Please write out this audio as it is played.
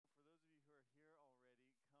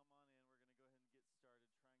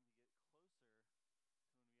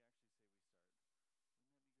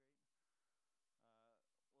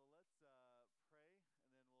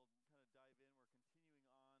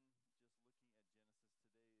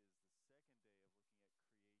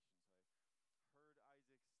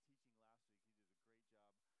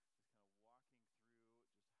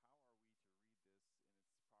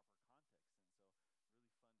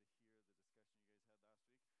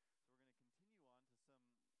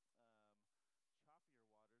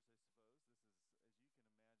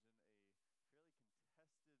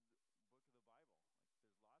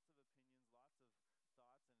opinions, lots of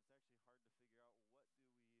thoughts, and it's actually hard to figure out what do we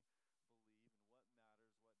believe and what matters, what doesn't matter.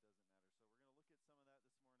 So we're going to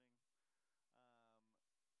look at some of that this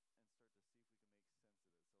morning and start to see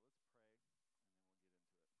if we can make sense of it.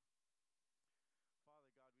 So let's pray, and then we'll get into it. Father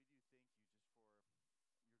God, we do thank you just for your grace upon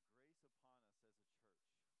us as a church.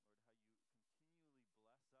 Lord,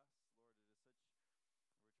 how you continually bless us. Lord, it is such a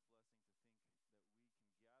rich blessing to think that we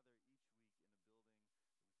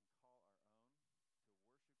can gather each week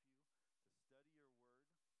in a building that we can call our own, to worship you, to study your word, to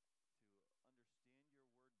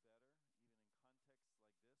understand your word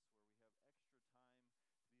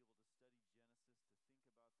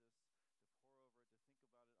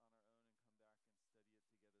better, even in contexts like this where we have extra time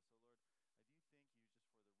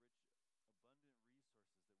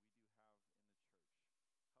to be able to study Genesis, to think about this, to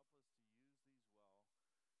pore over it, to think about it on our own and come back and study it together. So Lord, I do thank you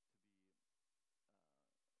just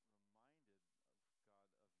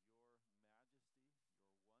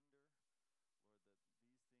for the rich,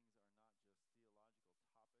 abundant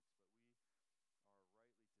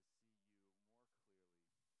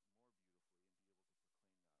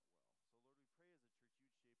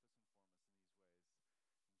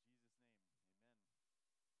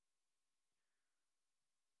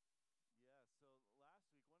that we do have in the church. Help us to use these well, to be reminded of God, of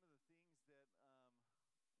your majesty, your wonder, Lord, that these things are not just theological topics, but we are rightly to see you more clearly, more beautifully, and be able to proclaim that well. So Lord, we pray as a church you'd shape us and form us in these ways. In Jesus' name, amen. Yeah, so last week, one of the things that we started to look at was just creation.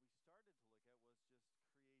 So we wanted to give a little extra space and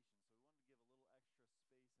time to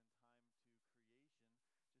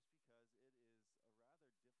creation just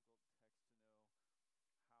because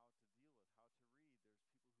it is a rather difficult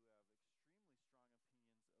text to know how to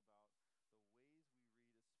deal with, how to read.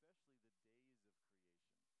 There's people who have extremely strong opinions about the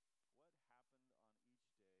ways we read, especially the days of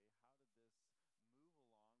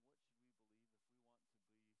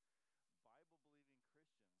creation. What happened on each day? How did this move along? What should we believe if we want to be Bible-believing Christians, those who hold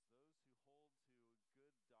to good doctrine, those who believe in God, that these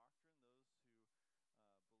things are real?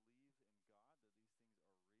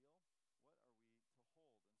 What are we to hold?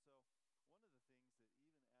 And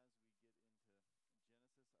so one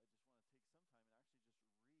of the things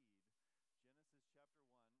that even as we get into Genesis, I just want to take some time and actually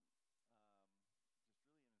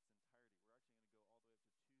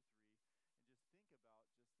just read Genesis chapter 1, just really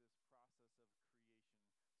in its entirety. We're actually going to go all the way up to 2:3 and just think about just this process of creation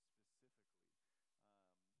specifically. And then we'll kind of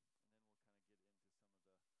get into some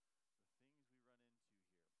of the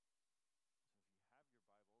things we run into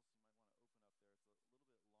here.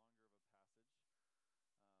 So if you have your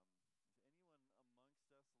Bibles, you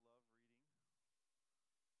might want to open up there.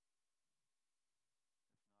 It's a little bit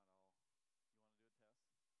longer of a passage. Does anyone amongst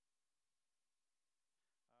us love reading? If not, you want to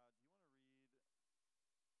do a test?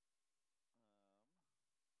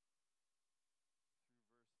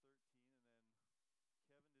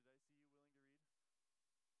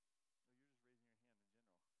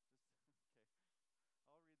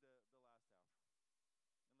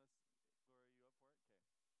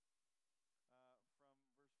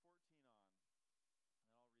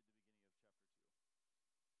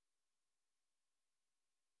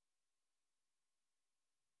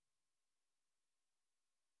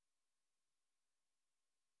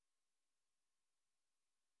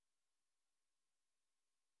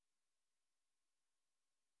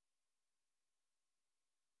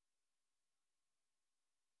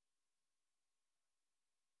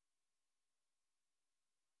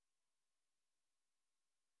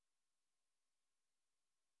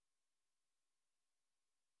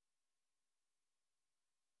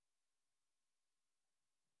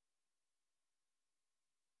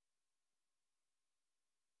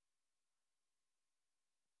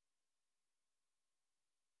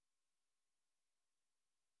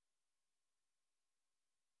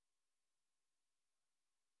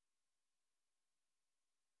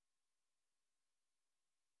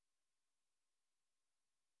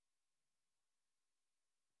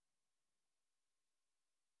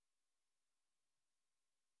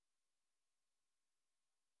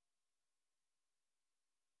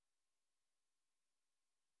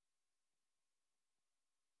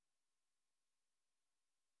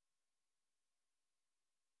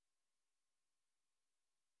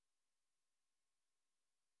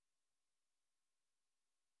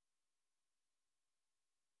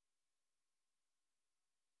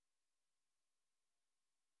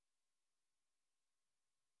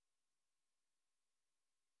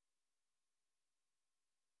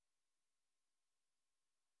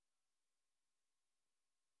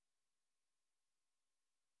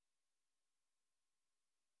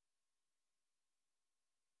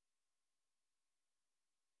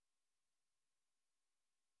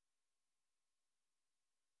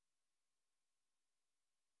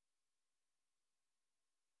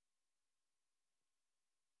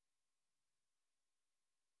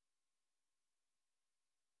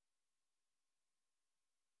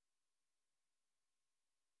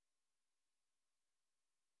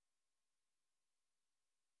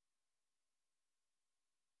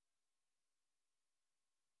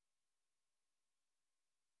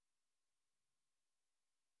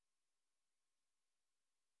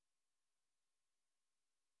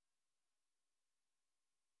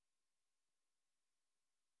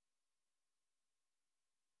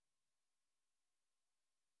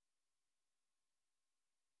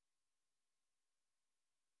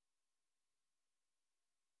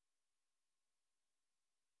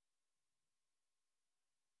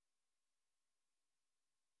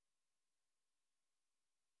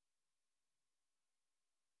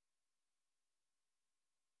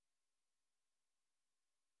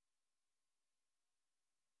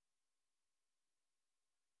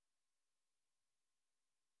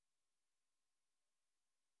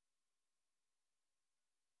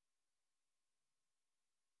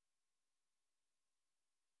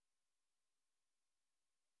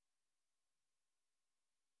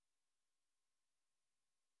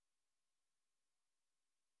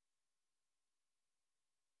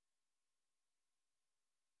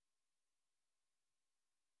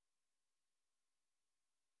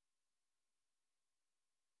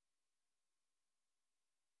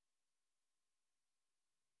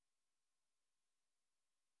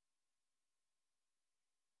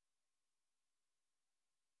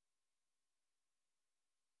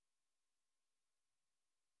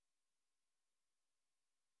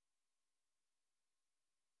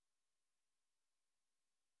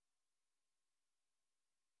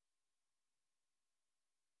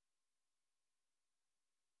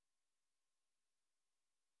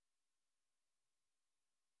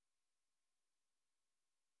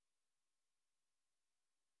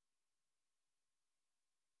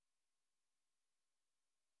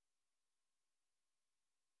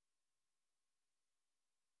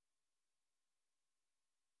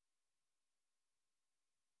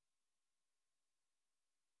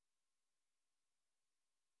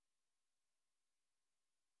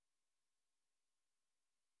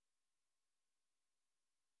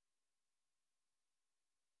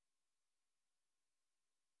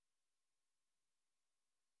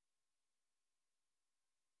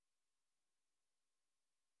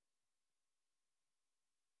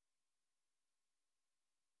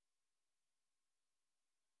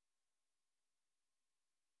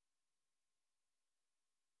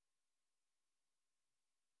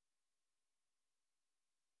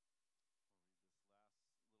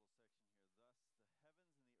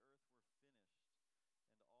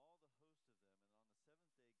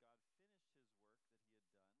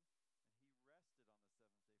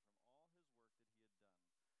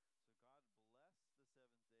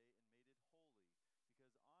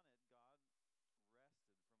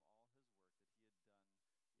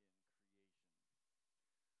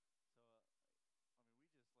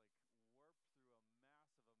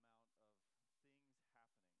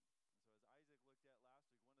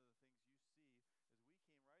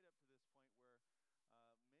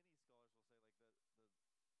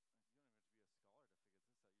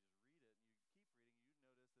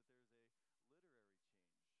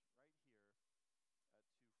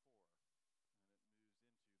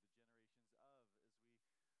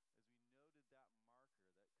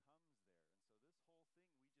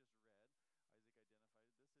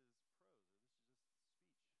 is prose, or this is just speech. This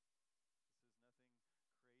is nothing crazy.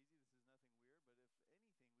 This is nothing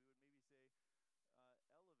weird. But if anything, we would maybe say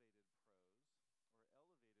elevated prose or elevated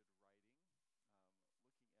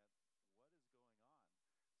writing,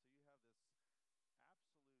 looking at what is going on.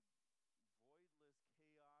 So you have this absolute voidless chaos, nothing's really existing, and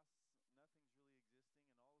all of a sudden, just through literature, you see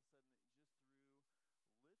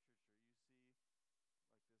like this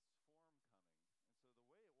form coming. And so the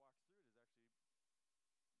way it walks through it is actually pretty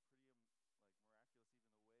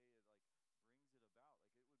like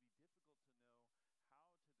miraculous, even the way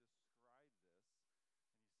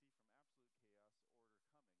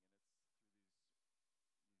it like brings it about. Like it would be difficult to know how to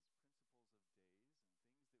describe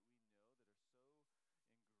this, and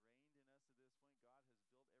you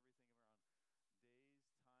see from absolute chaos order coming, and it's through these principles of days and things that we know that are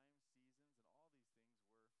so ingrained in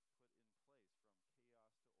us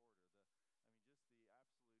at this point. God has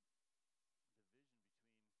built everything around days, time,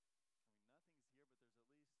 seasons, and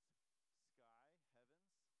all these things were put in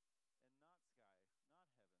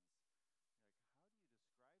place from chaos to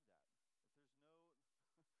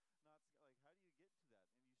order. Just the absolute division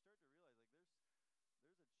between, nothing's here, but there's at least sky,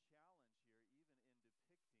 heavens, and not sky, not heavens.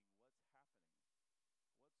 You're like, how do you describe that? If there's no, not sky, like, how do you get to that? And you start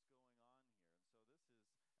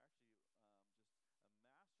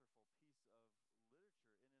to realize, like, there's a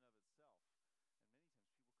challenge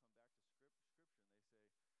here, even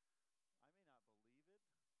in depicting what's happening, what's going on here. And so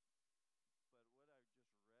this is actually just a masterful piece of literature in and of itself. And many times people come back to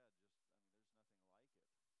scripture and they say, I may not believe it, but what I just read, there's nothing like it. And this is certainly true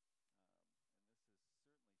as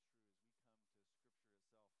we come to Scripture itself. The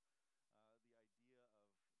idea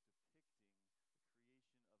of depicting the creation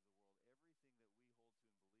of the world, everything that we hold to and believe is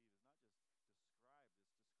not just described, it's described in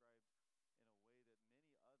a way that many other,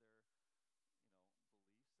 beliefs, ideologies will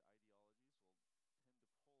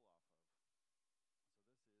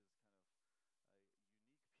tend to pull off of. So this is kind of a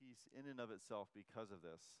unique piece in and of itself because of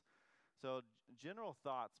this. So general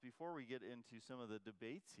thoughts before we get into some of the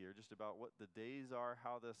debates here, just about what the days are,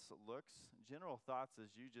 how this looks. General thoughts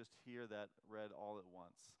as you just hear that read all at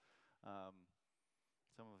once.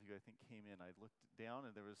 Some of you, I think, came in. I looked down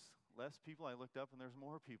and there was less people. I looked up and there's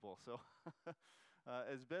more people. So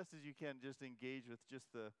as best as you can, just engage with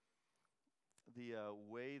just the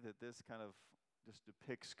way that this kind of just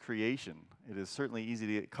depicts creation. It is certainly easy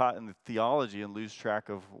to get caught in the theology and lose track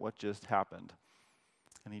of what just happened.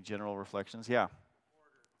 Any general reflections? Yeah.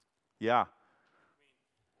 Order. Yeah.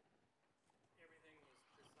 Everything was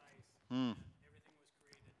precise. Mm. Everything was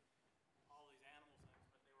created. All these animals, but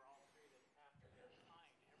they were all created after their kind.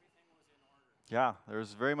 Everything was in order. Yeah,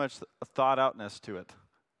 there's very much a thought outness to it,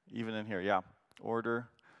 even in here. Yeah. Order,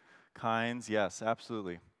 kinds, yes,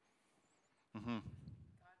 absolutely. Mm-hmm. God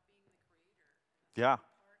being the creator. And Yeah. part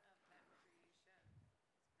of that creation. It's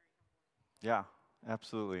very humbling. Yeah,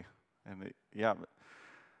 absolutely. And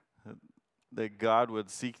that God would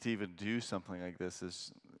seek to even do something like this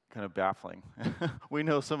is kind of baffling. We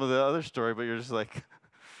know some of the other story, but you're just like,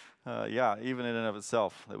 yeah, even in and of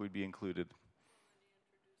itself, that would be included. Well,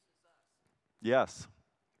 and he introduces us. Yes.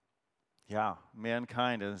 Yeah,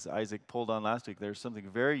 mankind, as Isaac pulled on last week, there's something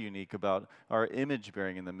very unique about our image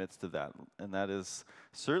bearing in the midst of that. And that is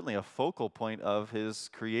certainly a focal point of his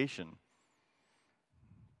creation. Well,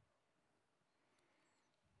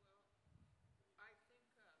 I think let us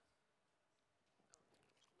make man in our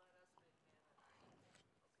image.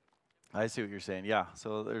 Okay. I see what you're saying. Yeah.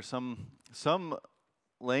 So there's some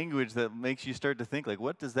language that makes you start to think, like,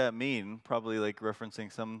 what does that mean? Probably like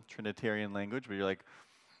referencing some Trinitarian language, but you're like,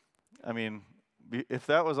 if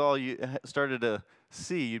that was all you started to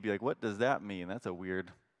see, you'd be like, what does that mean? That's a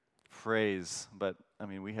weird phrase. But,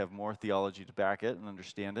 we have more theology to back it and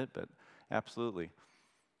understand it, but absolutely.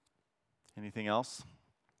 Anything else?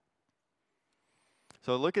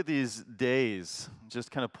 So look at these days, just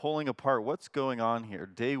kind of pulling apart what's going on here.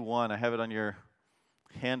 Day 1, I have it on your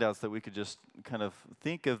handouts that we could just kind of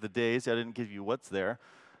think of the days. I didn't give you what's there.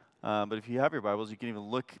 But if you have your Bibles, you can even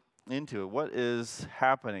look into it. What is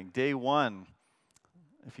happening? Day 1,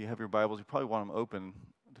 if you have your Bibles, you probably want them open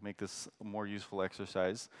to make this a more useful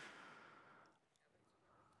exercise.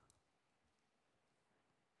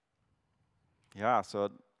 Yeah, so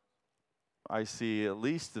I see at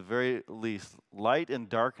least, the very least, light and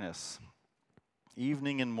darkness,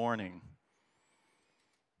 evening and morning.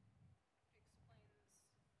 Explains day as a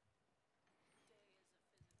physical day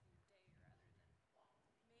rather than maybe it's millions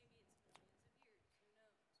of years. Who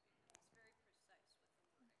knows? Because it's very precise with the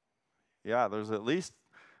wording. Yeah, there's at least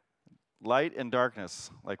light and darkness,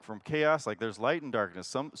 like from chaos, like there's light and darkness,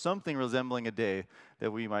 something resembling a day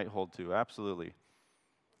that we might hold to, absolutely. Well,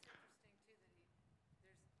 it's interesting too that there's light, but yet the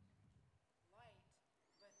moon and the stars haven't been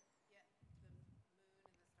created yet.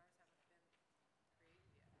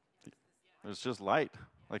 It's this light. There's just light.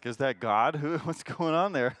 Like, is that God? What's going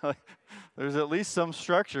on there? Like, there's at least some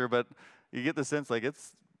structure, but you get the sense like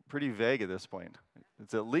it's pretty vague at this point.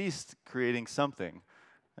 It's at least creating something.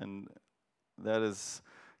 And that is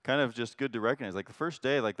kind of just good to recognize. Like the first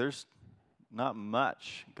day, like there's not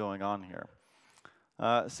much going on here.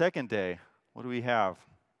 Second day, what do we have?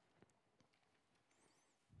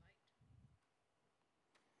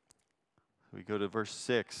 We go to verse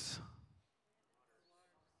 6.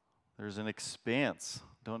 There's an expanse.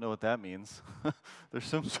 Don't know what that means. There's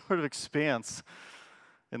some sort of expanse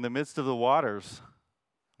in the midst of the waters.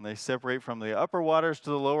 And they separate from the upper waters to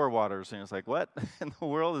the lower waters. And it's like, what in the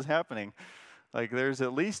world is happening? Like there's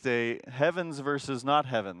at least a heavens versus not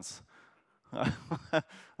heavens.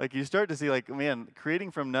 Like you start to see like, man,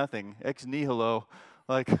 creating from nothing, ex nihilo,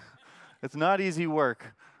 like it's not easy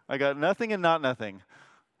work. I got nothing and not nothing.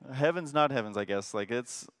 Heavens, not heavens, I guess. Like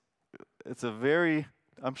it's a very,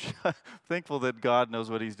 I'm thankful that God knows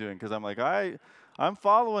what he's doing because I'm like, I'm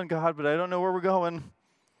following God, but I don't know where we're going.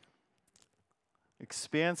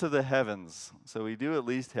 Expanse of the heavens. So we do at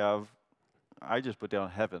least have, I just put down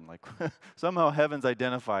heaven. Like somehow heaven's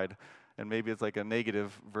identified, and maybe it's like a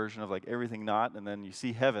negative version of like everything not, and then you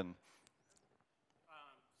see heaven.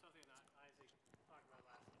 Something that Isaac talked about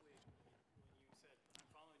last week when you said, I'm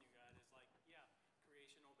following you, God, is like, yeah,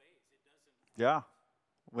 creation obeys. It doesn't. Yeah.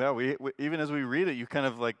 Well, we even as we read it, you kind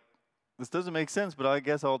of like, this doesn't make sense, but I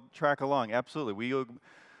guess I'll track along. Absolutely.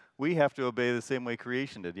 We have to obey the same way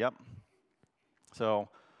creation did. Yep. So. I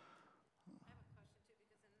have a question too,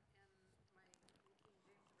 because in my King James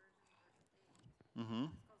Version, verse 8, Mm-hmm.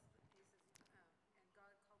 it calls the, he says, and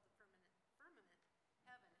God called the firmament heaven.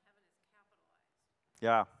 Heaven is capitalized.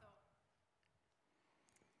 Yeah. So,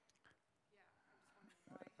 yeah, I'm just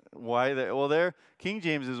wondering why. Why? King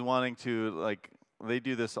James is wanting to like. They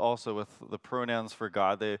do this also with the pronouns for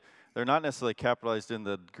God. They're not necessarily capitalized in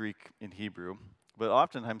the Greek in Hebrew, but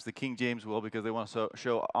oftentimes the King James will because they want to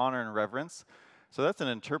show honor and reverence. So that's an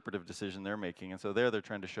interpretive decision they're making, and so they're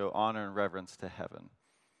trying to show honor and reverence to heaven.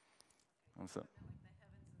 And so,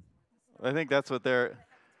 I think that's what they're.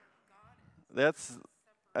 That's.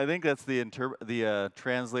 I think that's the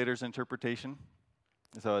translator's interpretation.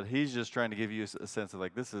 So he's just trying to give you a sense of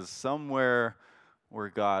like this is somewhere where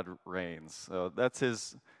God reigns. So that's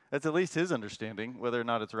at least his understanding. Whether or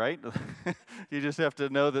not it's right, you just have to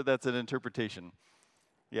know that that's an interpretation.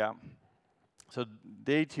 Yeah. So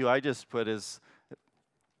day 2, I just put is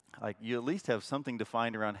like you at least have something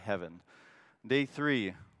defined around heaven. Day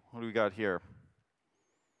 3, what do we got here?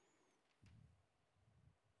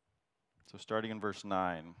 So starting in verse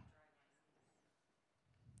 9.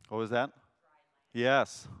 What was that?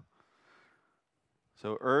 Yes.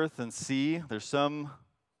 So earth and sea, there's some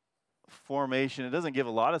formation. It doesn't give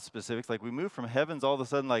a lot of specifics. Like we move from heavens all of a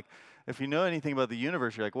sudden, like if you know anything about the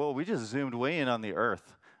universe, you're like, well, we just zoomed way in on the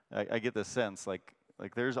earth. I get this sense. Like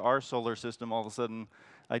there's our solar system all of a sudden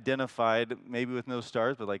identified, maybe with no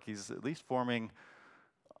stars, but like he's at least forming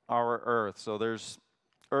our earth. So there's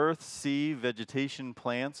earth, sea, vegetation,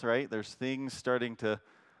 plants, right? There's things starting to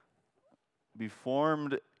be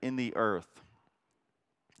formed in the earth.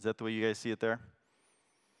 Is that the way you guys see it there?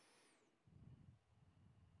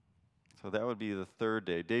 So that would be the third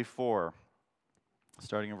day. Day 4,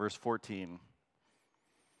 starting in verse 14.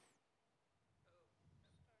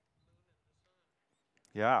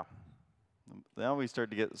 Yeah. Now we start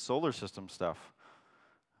to get solar system stuff.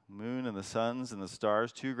 Moon and the suns and the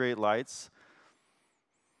stars, 2 great lights.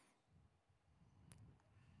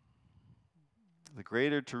 The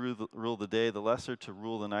greater to rule the day, the lesser to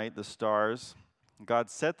rule the night, the stars. God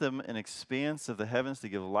set them in expanse of the heavens to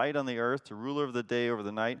give light on the earth, to ruler of the day over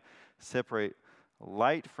the night, separate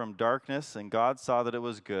light from darkness. And God saw that it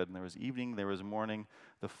was good. And there was evening, there was morning,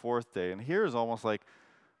 the 4th day. And here is almost like,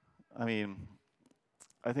 I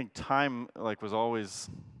think time like was always,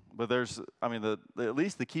 but there's, at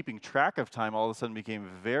least the keeping track of time all of a sudden became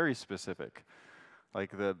very specific.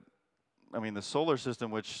 Like the solar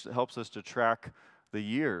system, which helps us to track the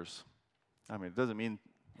years. It doesn't mean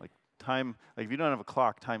like time, like if you don't have a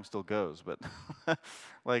clock, time still goes, but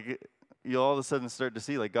like you all of a sudden start to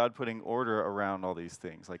see like God putting order around all these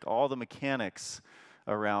things, like all the mechanics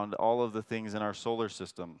around all of the things in our solar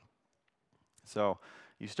system. So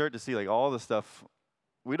you start to see like all the stuff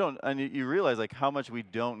we don't, and you realize like how much we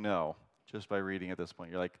don't know just by reading at this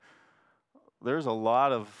point. You're like, there's a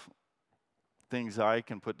lot of things I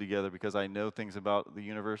can put together because I know things about the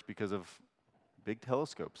universe because of big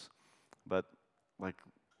telescopes. But like,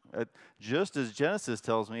 just as Genesis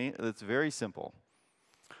tells me, it's very simple.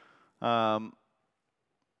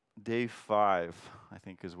 Day 5, I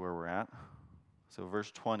think, is where we're at. So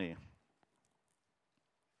verse 20.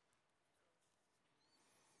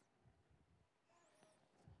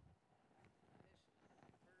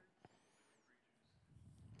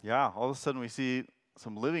 Yeah, all of a sudden we see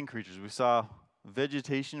some living creatures. We saw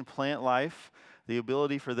vegetation, plant life, the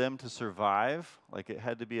ability for them to survive, like it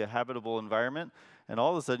had to be a habitable environment, and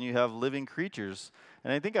all of a sudden you have living creatures.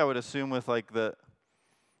 And I think I would assume with like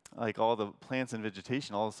all the plants and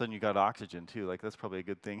vegetation, all of a sudden you got oxygen too. Like that's probably a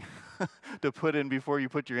good thing to put in before you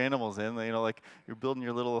put your animals in. You know, like you're building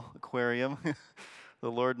your little aquarium.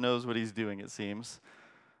 The Lord knows what He's doing, it seems.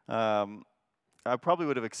 I probably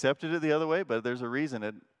would have accepted it the other way, but there's a reason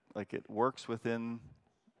it works within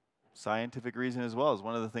scientific reason as well. Is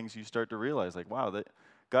one of the things you start to realize, like, wow, that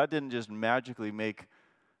God didn't just magically make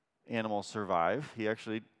animals survive. He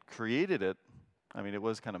actually created it. I mean, it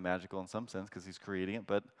was kind of magical in some sense because He's creating it,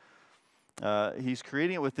 but He's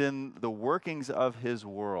creating it within the workings of His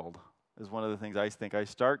world. Is one of the things I think I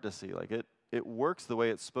start to see. Like it works the way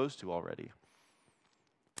it's supposed to already.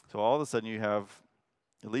 So all of a sudden you have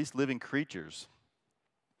at least living creatures,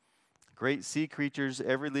 great sea creatures,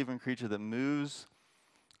 every living creature that moves,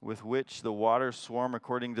 with which the waters swarm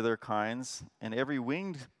according to their kinds, and every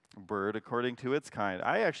winged bird according to its kind.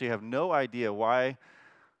 I actually have no idea why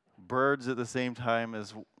birds at the same time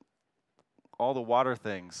as all the water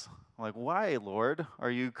things. I'm like, why, Lord,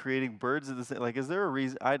 are you creating birds at the same? Like, is there a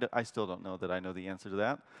reason? I still don't know that I know the answer to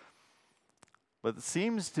that. But it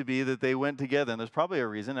seems to be that they went together, and there's probably a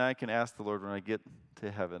reason. And I can ask the Lord when I get to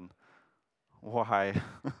heaven why.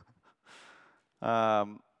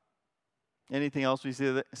 Anything else we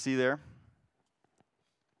see there?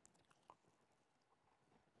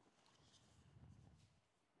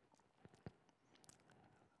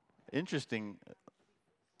 Interesting.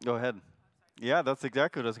 Go ahead. Yeah, that's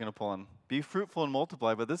exactly what I was going to pull on. Be fruitful and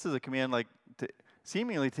multiply, but this is a command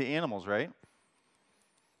seemingly to animals, right?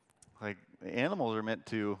 Like animals are meant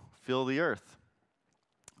to fill the earth.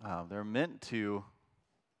 They're meant to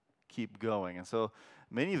keep going. And so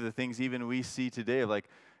many of the things even we see today, like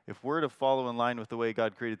if we're to follow in line with the way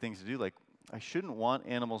God created things to do, like I shouldn't want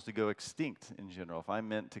animals to go extinct in general. If I'm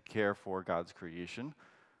meant to care for God's creation,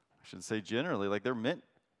 I should say generally, like they're meant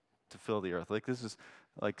to fill the earth. Like this is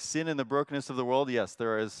like sin and the brokenness of the world. Yes,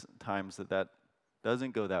 there is times that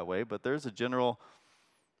doesn't go that way, but there's a general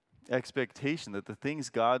expectation that the things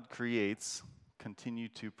God creates continue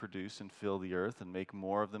to produce and fill the earth and make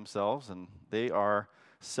more of themselves, and they are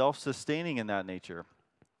self-sustaining in that nature.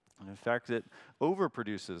 And in fact, it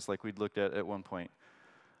overproduces, like we'd looked at one point.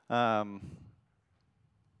 So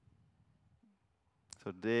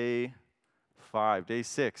day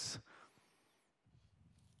 6.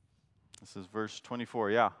 This is verse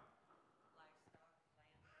 24, yeah.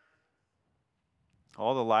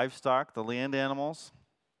 All the livestock, the land animals,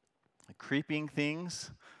 the creeping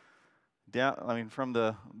things, from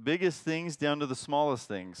the biggest things down to the smallest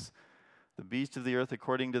things. The beasts of the earth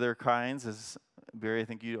according to their kinds, as Barry, I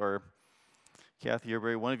think you, or Kathy or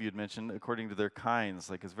Barry, one of you had mentioned, according to their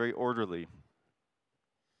kinds, like it's very orderly.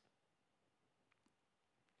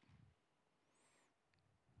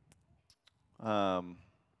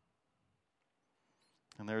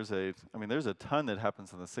 And there's a ton that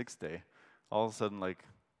happens on the 6th day. All of a sudden, like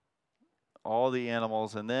all the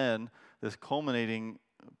animals, and then this culminating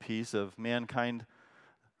piece of mankind.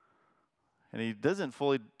 And he doesn't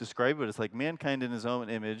fully describe it. It's like mankind in his own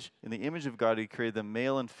image. In the image of God, He created them,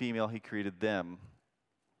 male and female, He created them.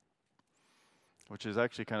 Which is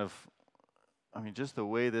actually kind of, just the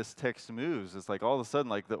way this text moves. It's like all of a sudden,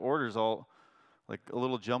 like the order's all like a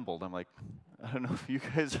little jumbled. I'm like, I don't know if you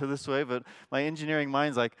guys are this way, but my engineering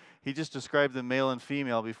mind's like, He just described the male and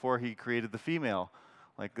female before He created the female.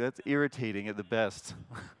 Like, that's irritating at the best.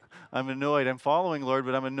 I'm annoyed. I'm following, Lord,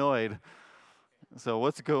 but I'm annoyed. So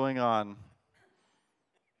what's going on?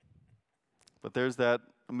 But there's that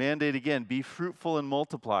mandate again, be fruitful and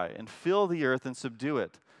multiply, and fill the earth and subdue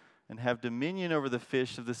it, and have dominion over the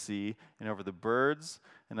fish of the sea, and over the birds,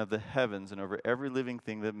 and of the heavens, and over every living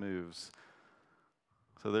thing that moves.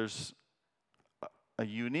 So there's a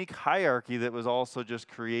unique hierarchy that was also just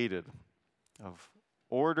created of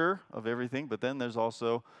order of everything, but then there's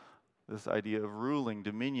also this idea of ruling,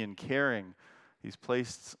 dominion, caring. He's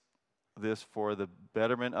placed this for the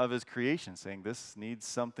betterment of His creation, saying this needs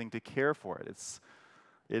something to care for it.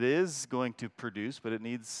 It is going to produce, but it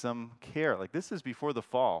needs some care. Like this is before the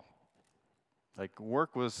fall. Like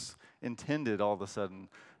work was intended all of a sudden.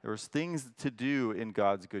 There was things to do in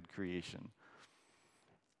God's good creation.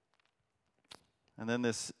 And then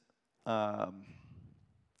this 7th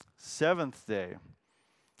day,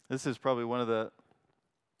 this is probably one of the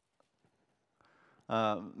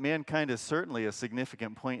mankind is certainly a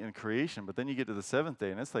significant point in creation, but then you get to the 7th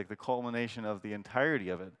day, and it's like the culmination of the entirety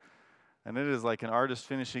of it. And it is like an artist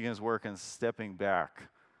finishing his work and stepping back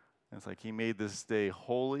And it's like he made this day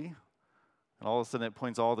holy, and all of a sudden it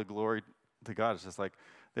points all the glory to God. It's just like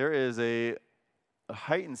there is a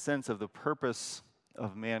heightened sense of the purpose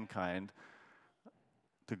of mankind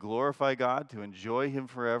to glorify God, to enjoy him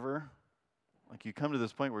forever. Like you come to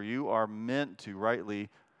this point where you are meant to rightly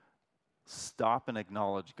stop and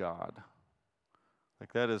acknowledge God.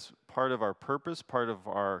 Like that is part of our purpose, part of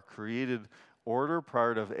our created order,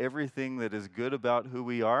 part of everything that is good about who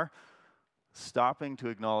we are, stopping to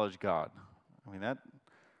acknowledge God. I mean, that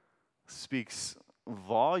speaks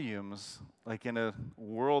volumes, like in a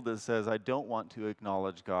world that says, I don't want to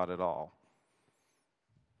acknowledge God at all.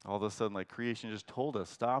 All of a sudden, like creation just told us,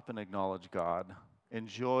 stop and acknowledge God,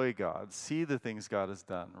 enjoy God, see the things God has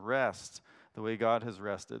done, rest the way God has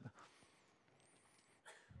rested.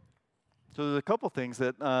 So there's a couple things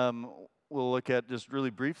that we'll look at just really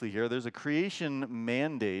briefly here. There's a creation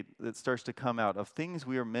mandate that starts to come out of things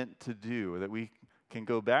we are meant to do that we can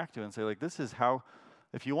go back to and say, like, this is how,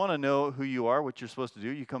 if you want to know who you are, what you're supposed to do,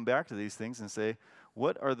 you come back to these things and say,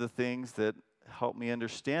 what are the things that help me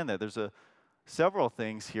understand that? There's several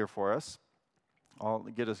things here for us. I'll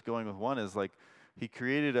get us going with one is like, he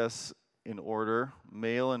created us in order,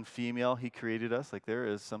 male and female, he created us. Like there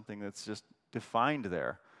is something that's just defined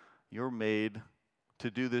there. You're made to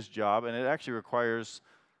do this job, and it actually requires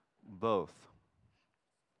both.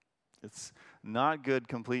 It's not good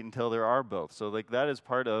complete until there are both. So like that is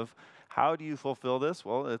part of how do you fulfill this?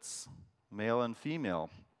 Well, it's male and female.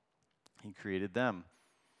 He created them.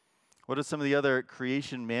 What are some of the other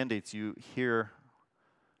creation mandates you hear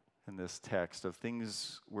in this text of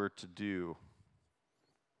things we're to do?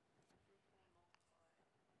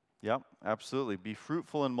 Yep, absolutely. Be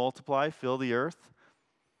fruitful and multiply, fill the earth.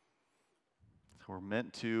 So we're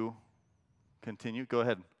meant to continue. Go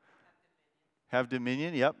ahead. Have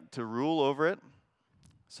dominion, yep, to rule over it,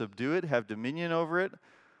 subdue it, have dominion over it,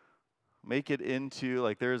 make it into,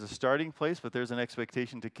 like there is a starting place, but there's an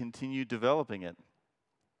expectation to continue developing it.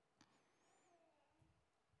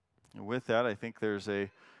 And with that, I think there's a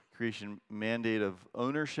creation mandate of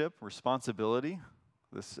ownership, responsibility,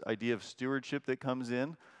 this idea of stewardship that comes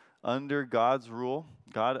in under God's rule.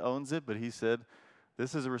 God owns it, but he said,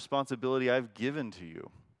 this is a responsibility I've given to you.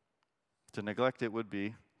 To neglect it would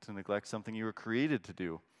be to neglect something you were created to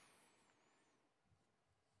do.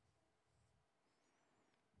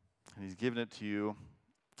 And he's given it to you,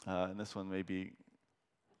 and this one may be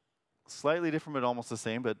slightly different but almost the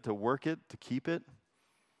same, but to work it, to keep it.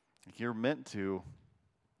 You're meant to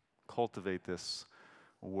cultivate this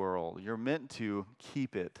world. You're meant to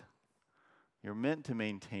keep it. You're meant to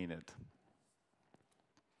maintain it.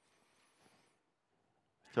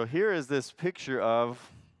 So here is this picture of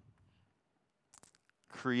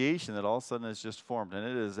creation that all of a sudden is just formed. And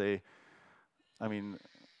it is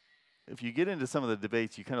if you get into some of the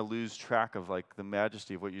debates, you kind of lose track of like the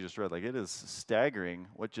majesty of what you just read. Like it is staggering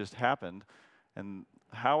what just happened and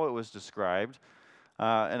how it was described.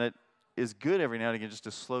 And it is good every now and again just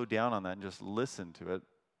to slow down on that and just listen to it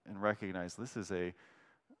and recognize this is a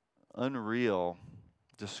unreal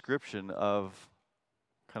description of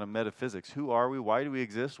kind of metaphysics. Who are we? Why do we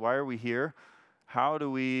exist? Why are we here? How do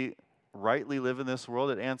we rightly live in this world?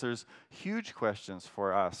 It answers huge questions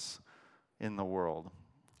for us in the world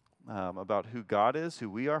about who God is, who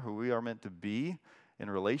we are meant to be in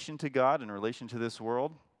relation to God, in relation to this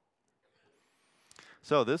world.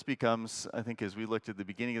 So this becomes, I think as we looked at the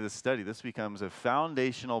beginning of this study, this becomes a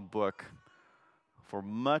foundational book for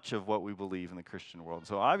much of what we believe in the Christian world.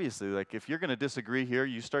 So obviously, like if you're going to disagree here,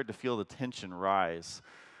 you start to feel the tension rise.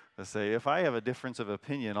 To say, if I have a difference of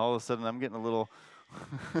opinion, all of a sudden I'm getting a little,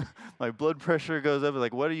 my blood pressure goes up.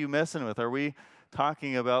 Like, what are you messing with? Are we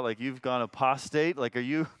talking about like you've gone apostate? Like, are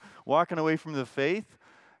you walking away from the faith?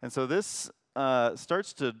 And so this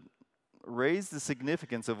starts to raise the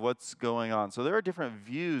significance of what's going on. So there are different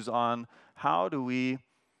views on how do we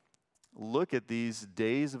look at these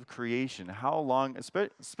days of creation. How long,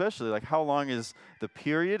 especially like how long is the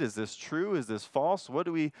period? Is this true? Is this false? What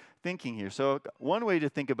are we thinking here? So one way to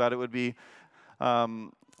think about it would be a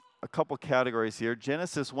couple categories here.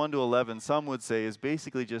 Genesis 1 to 11, some would say, is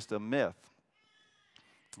basically just a myth.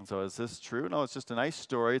 And so is this true? No, it's just a nice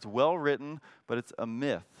story. It's well written, but it's a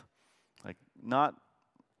myth. Like not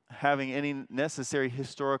having any necessary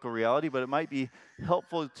historical reality, but it might be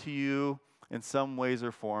helpful to you in some ways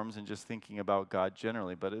or forms and just thinking about God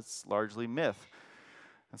generally, but it's largely myth.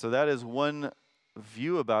 And so that is one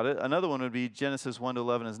view about it. Another one would be Genesis 1 to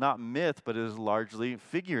 11 is not myth, but it is largely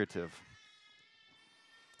figurative.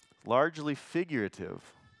 Largely figurative.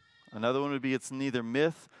 Another one would be it's neither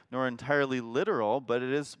myth nor entirely literal, but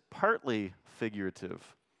it is partly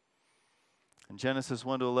figurative. In Genesis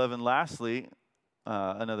 1 to 11, lastly,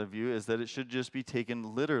 another view is that it should just be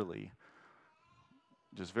taken literally.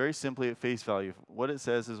 Just very simply at face value. What it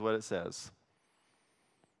says is what it says.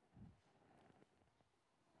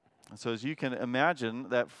 And so as you can imagine,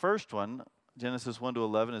 that first one, Genesis 1 to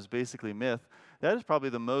 11, is basically myth. That is probably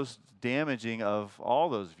the most damaging of all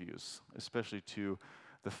those views, especially to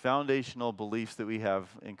the foundational beliefs that we have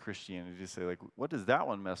in Christianity. You say, like, what does that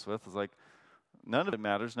one mess with? It's like, none of it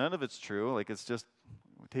matters. None of it's true. Like, it's just,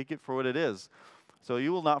 take it for what it is. So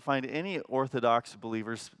you will not find any Orthodox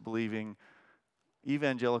believers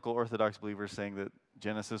evangelical Orthodox believers saying that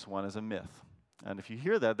Genesis 1 is a myth. And if you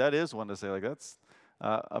hear that, that is one to say, like, that's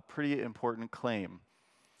a pretty important claim.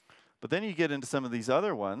 But then you get into some of these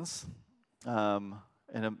other ones, and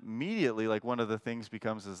immediately, like, one of the things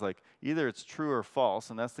becomes is, like, either it's true or false,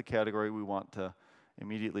 and that's the category we want to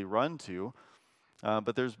immediately run to.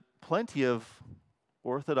 But there's plenty of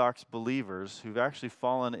Orthodox believers who've actually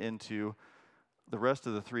fallen into the rest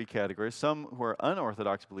of the three categories. Some who are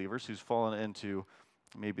unorthodox believers who's fallen into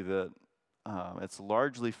maybe it's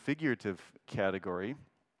largely figurative category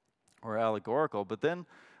or allegorical, but then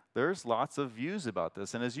there's lots of views about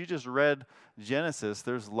this. And as you just read Genesis,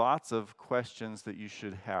 there's lots of questions that you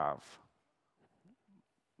should have.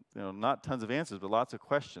 You know, not tons of answers, but lots of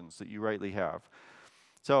questions that you rightly have.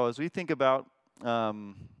 So as we think about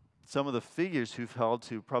some of the figures who've held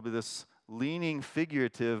to probably this leaning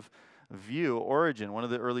figurative view, Origen, one of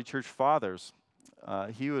the early church fathers,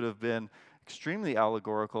 he would have been extremely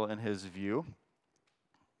allegorical in his view.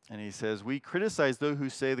 And he says, we criticize those who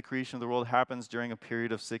say the creation of the world happens during a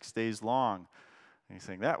period of 6 days long. And he's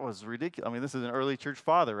saying, that was ridiculous. I mean, this is an early church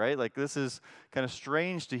father, right? Like, this is kind of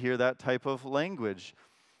strange to hear that type of language.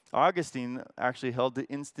 Augustine actually held to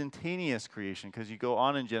instantaneous creation, because you go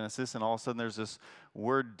on in Genesis and all of a sudden there's this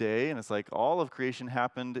word day, and it's like all of creation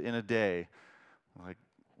happened in a day. Like,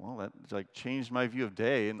 well, that like changed my view of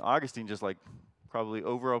day. And Augustine just like probably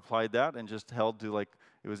over-applied that and just held to like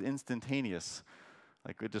it was instantaneous.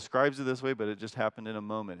 Like, it describes it this way, but it just happened in a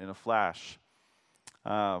moment, in a flash.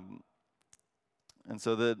 And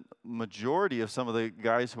so the majority of some of the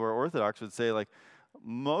guys who are Orthodox would say, like,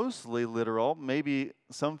 mostly literal, maybe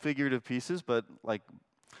some figurative pieces, but like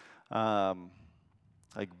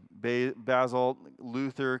Basil,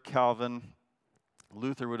 Luther, Calvin.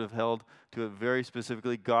 Luther would have held to it very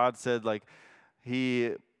specifically. God said, like,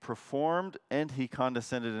 he performed and he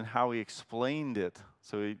condescended in how he explained it.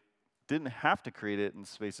 So he didn't have to create it in the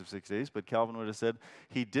space of 6 days, but Calvin would have said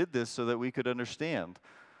he did this so that we could understand.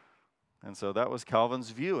 And so that was Calvin's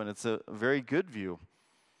view, and it's a very good view.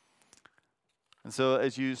 And so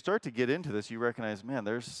as you start to get into this, you recognize, man,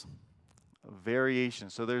 there's variation.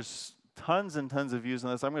 So there's tons and tons of views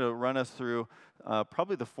on this. I'm going to run us through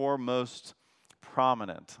probably the four most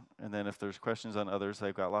prominent. And then if there's questions on others,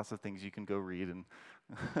 I've got lots of things you can go read, and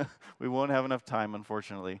we won't have enough time,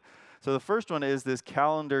 unfortunately. So the first one is this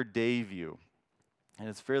calendar day view. And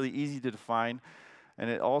it's fairly easy to define. And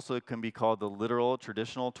it also can be called the literal,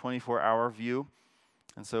 traditional 24-hour view.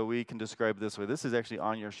 And so we can describe it this way. This is actually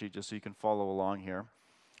on your sheet just so you can follow along here.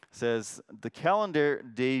 It says, the calendar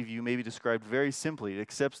day view may be described very simply. It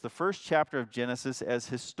accepts the first chapter of Genesis as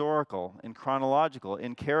historical and chronological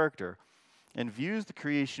in character, and views the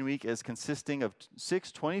creation week as consisting of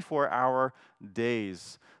 6 24-hour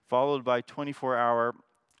days, followed by a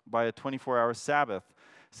 24-hour Sabbath.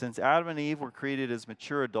 Since Adam and Eve were created as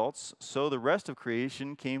mature adults, so the rest of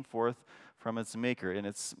creation came forth from its maker in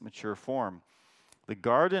its mature form. The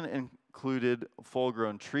garden included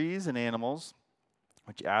full-grown trees and animals,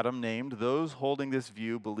 which Adam named. Those holding this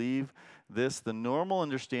view believe this the normal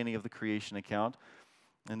understanding of the creation account,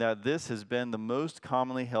 and that this has been the most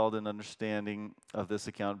commonly held in understanding of this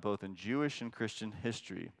account both in Jewish and Christian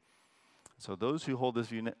history. So those who hold this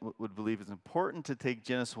view would believe it's important to take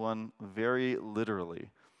Genesis 1 very literally.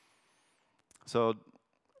 So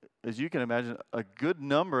as you can imagine, a good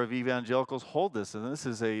number of evangelicals hold this, and this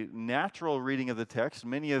is a natural reading of the text.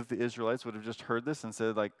 Many of the Israelites would have just heard this and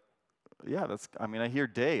said, like, yeah, I hear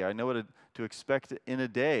day. I know what to expect in a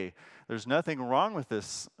day. There's nothing wrong with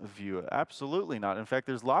this view. Absolutely not. In fact,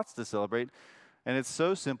 there's lots to celebrate, and it's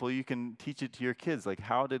so simple you can teach it to your kids. Like,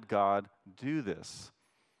 how did God do this?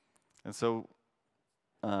 And so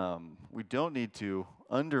we don't need to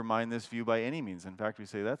undermine this view by any means. In fact, we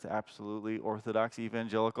say that's absolutely Orthodox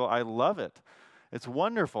evangelical. I love it. It's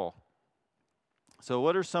wonderful. So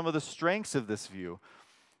what are some of the strengths of this view?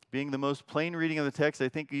 Being the most plain reading of the text, I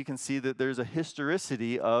think you can see that there's a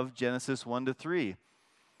historicity of Genesis 1 to 3.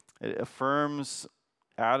 It affirms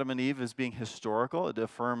Adam and Eve as being historical. It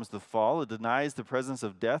affirms the fall. It denies the presence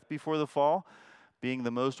of death before the fall. being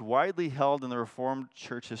the most widely held in the Reformed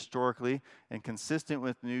Church historically and consistent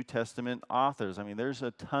with New Testament authors. I mean, there's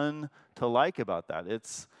a ton to like about that.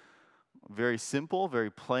 It's very simple,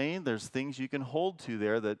 very plain. There's things you can hold to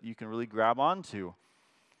there that you can really grab onto.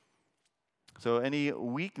 So any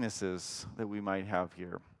weaknesses that we might have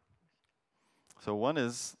here? So one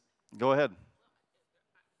is, go ahead.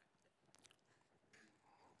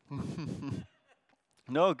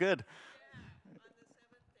 No, good.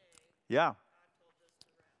 Yeah.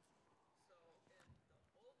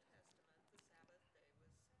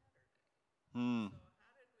 Hmm.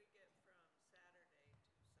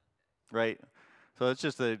 Right. So it's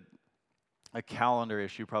just a calendar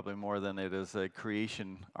issue probably more than it is a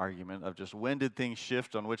creation argument of just when did things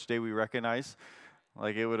shift on which day we recognize.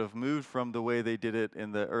 Like it would have moved from the way they did it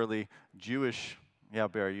in the early Jewish. Yeah,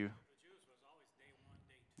 Bear, you. The Jews was always day 1,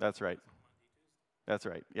 day 2. That's right. Monday, Tuesday. That's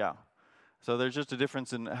right. Yeah. So there's just a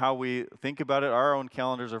difference in how we think about it. Our own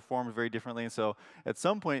calendars are formed very differently. And so at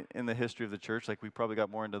some point in the history of the church, like we probably got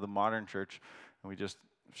more into the modern church, and we just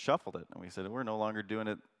shuffled it. And we said, we're no longer doing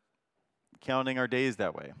it, counting our days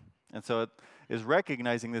that way. And so it is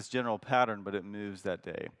recognizing this general pattern, but it moves that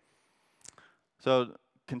day. So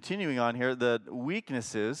continuing on here, the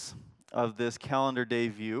weaknesses of this calendar day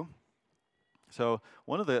view. So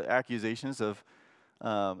one of the accusations of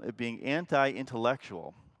it being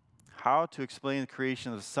anti-intellectual, how to explain the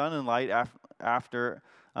creation of the sun and light after,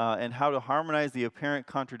 and how to harmonize the apparent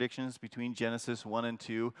contradictions between Genesis 1 and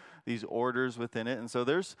 2, these orders within it. And so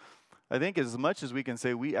there's, I think as much as we can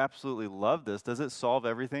say we absolutely love this, does it solve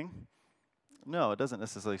everything? No, it doesn't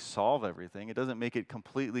necessarily solve everything. It doesn't make it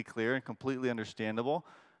completely clear and completely understandable,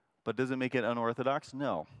 but does it make it unorthodox?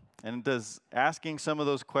 No. And does asking some of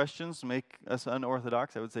those questions make us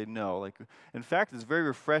unorthodox? I would say no. Like, in fact, it's very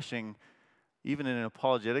refreshing, even in an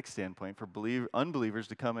apologetic standpoint, for unbelievers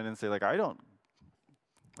to come in and say, like, I don't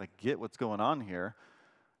get what's going on here.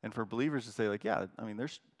 And for believers to say, like, yeah, I mean,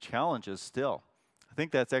 there's challenges still. I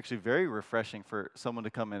think that's actually very refreshing for someone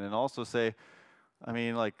to come in and also say, I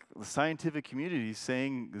mean, like, the scientific community is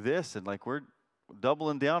saying this, and like we're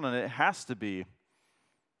doubling down on it. It has to be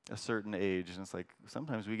a certain age. And it's like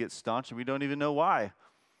sometimes we get staunch and we don't even know why.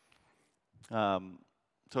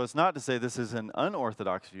 So it's not to say this is an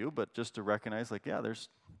unorthodox view, but just to recognize, like, yeah, there's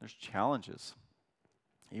challenges.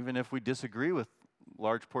 Even if we disagree with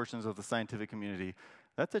large portions of the scientific community,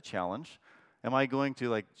 that's a challenge. Am I going to,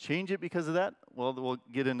 like, change it because of that? Well, we'll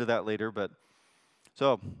get into that later. But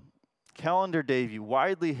so calendar day view,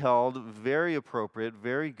 widely held, very appropriate,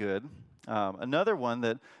 very good. Another one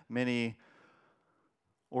that many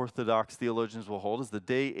Orthodox theologians will hold is the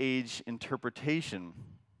day-age interpretation.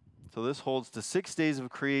 So this holds to 6 days of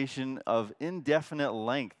creation of indefinite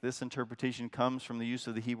length. This interpretation comes from the use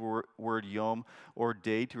of the Hebrew word yom, or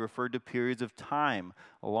day, to refer to periods of time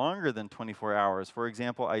longer than 24 hours. For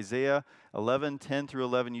example, Isaiah 11:10 through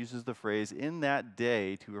 11 uses the phrase "in that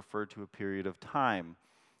day" to refer to a period of time.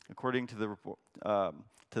 According to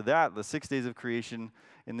the 6 days of creation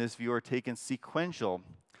in this view are taken sequential,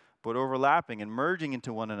 but overlapping and merging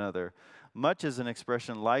into one another, much as an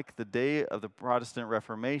expression like the day of the Protestant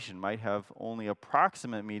Reformation might have only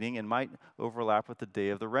approximate meaning and might overlap with the day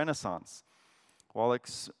of the Renaissance. While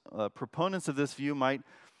proponents of this view might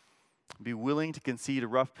be willing to concede a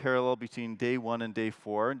rough parallel between day 1 and day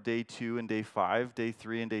 4, day 2 and day 5, day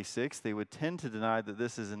 3 and day 6, they would tend to deny that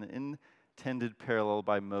this is an intended parallel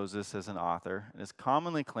by Moses as an author, and is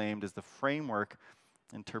commonly claimed as the framework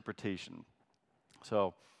interpretation.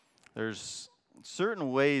 So there's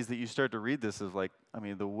certain ways that you start to read this as, like, I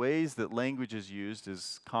mean, the ways that language is used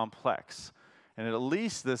is complex. And at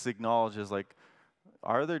least this acknowledges, like,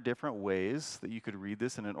 are there different ways that you could read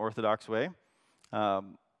this in an orthodox way?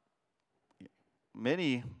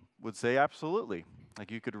 Many would say absolutely. Like,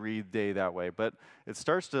 you could read day that way. But it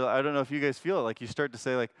starts to, I don't know if you guys feel it, like you start to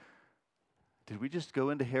say, like, did we just go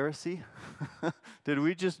into heresy? Did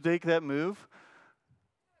we just make that move?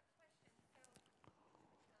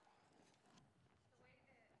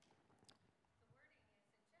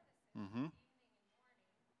 Mm-hmm.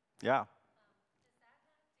 Yeah.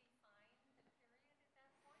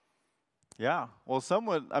 Yeah. Well, some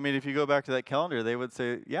would, I mean, if you go back to that calendar, they would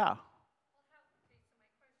say, yeah.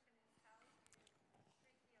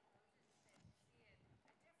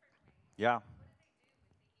 Yeah.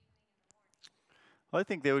 Well, I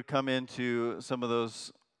think they would come into some of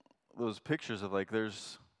those pictures of, like,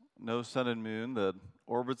 there's no sun and moon, the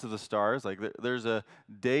orbits of the stars. Like, there's a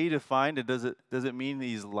day defined. Does it mean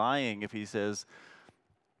he's lying if he says,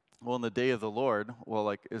 well, in the day of the Lord? Well,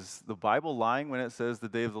 like, is the Bible lying when it says the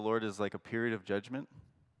day of the Lord is like a period of judgment?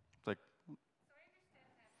 It's like,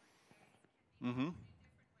 Mm-hmm. in different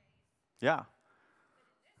ways. Yeah. But in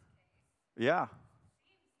this case, Yeah.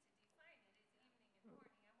 seems to define it as evening and morning. I'm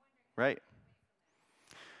wondering how Right. to get away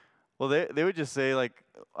from that. Well, they would just say, like,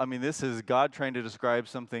 I mean, this is God trying to describe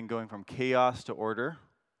something going from chaos to order.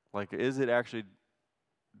 Like, is it actually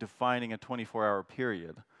defining a 24-hour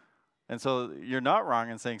period? And so you're not wrong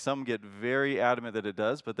in saying some get very adamant that it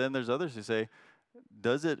does, but then there's others who say,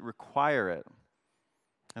 does it require it?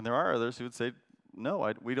 And there are others who would say,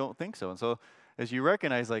 no, we don't think so. And so as you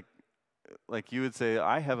recognize, like you would say,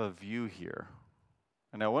 I have a view here.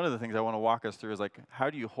 And now one of the things I want to walk us through is like, how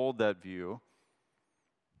do you hold that view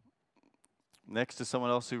next to someone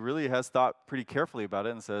else who really has thought pretty carefully about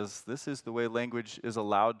it and says, this is the way language is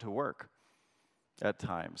allowed to work at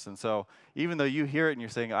times. And so even though you hear it and you're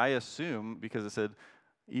saying, I assume, because it said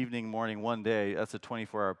evening, morning, one day, that's a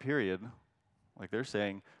 24-hour period, like they're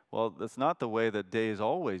saying, well, that's not the way that day is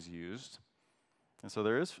always used. And so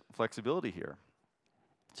there is flexibility here.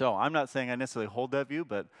 So I'm not saying I necessarily hold that view,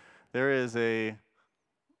 but there is a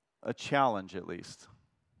challenge at least.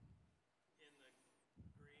 In the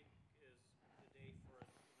Greek, is the day for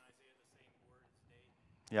in Isaiah the same word as day?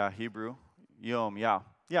 Yeah, Hebrew. Yom, yeah.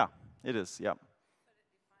 Yeah, it is, yeah. But it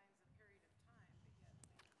defines a period of time, but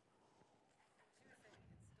yet what you're saying,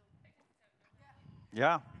 it's still. I just don't know. Yeah.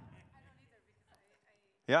 Yeah, I don't either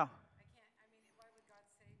because yeah. I can't. I mean, why would God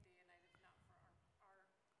say day and night if not for our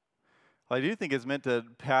Well, I do think it's meant to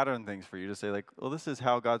pattern things for you to say, like, well, this is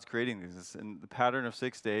how God's creating these. It's in the pattern of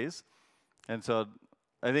 6 days. And so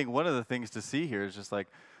I think one of the things to see here is just like,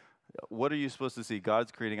 what are you supposed to see?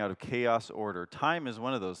 God's creating out of chaos order. Time is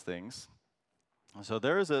one of those things. So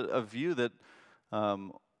there is a view that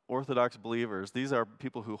Orthodox believers, these are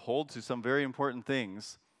people who hold to some very important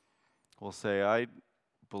things, will say, I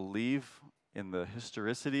believe in the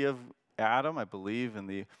historicity of Adam. I believe in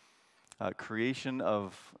the creation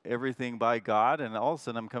of everything by God. And all of a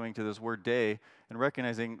sudden, I'm coming to this word day and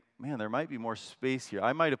recognizing, man, there might be more space here.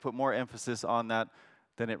 I might have put more emphasis on that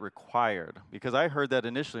than it required. Because I heard that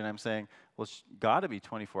initially, and I'm saying, well, it's got to be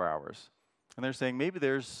 24 hours. And they're saying, maybe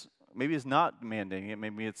it's not mandating it.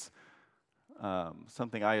 Maybe it's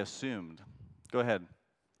something I assumed. Go ahead.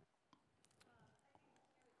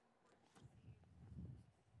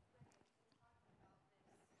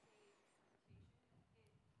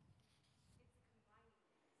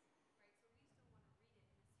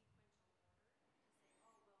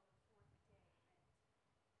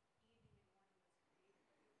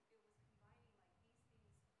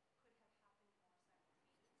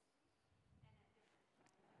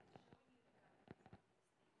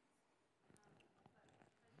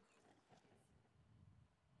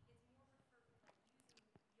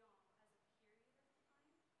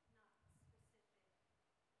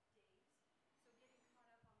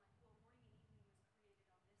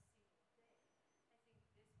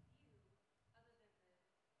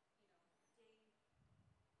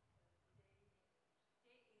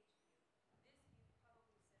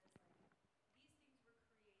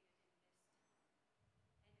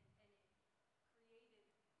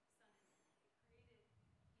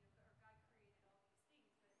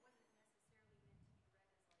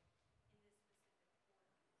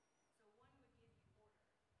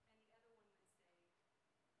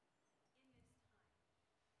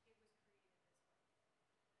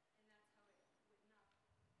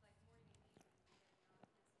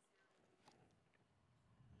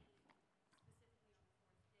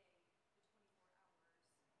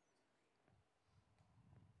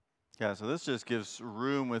 Yeah, so this just gives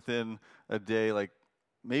room within a day. Like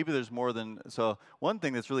maybe there's more than. So, one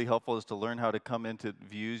thing that's really helpful is to learn how to come into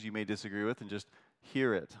views you may disagree with and just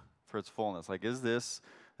hear it for its fullness. Like, is this,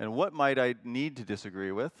 and what might I need to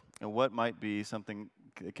disagree with, and what might be something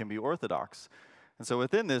that can be orthodox? And so,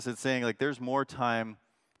 within this, it's saying like there's more time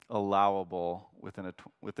allowable within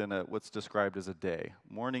a what's described as a day,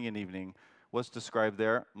 morning and evening. What's described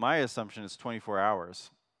there? My assumption is 24 hours.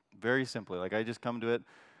 Very simply, like I just come to it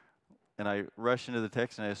and I rush into the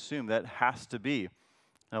text and I assume that has to be.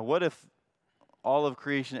 Now, what if all of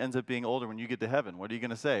creation ends up being older when you get to heaven? What are you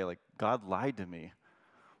going to say? Like, God lied to me.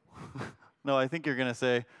 No, I think you're going to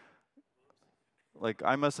say, like,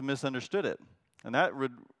 I must have misunderstood it. And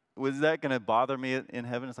was that going to bother me in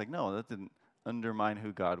heaven? It's like, no, that didn't undermine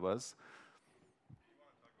who God was.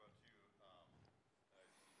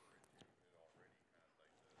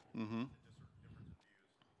 Mm-hmm.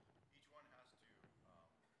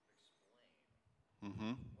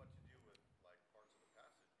 Mm-hmm.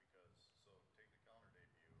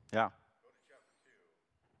 Yeah.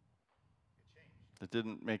 It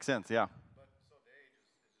didn't make sense, yeah.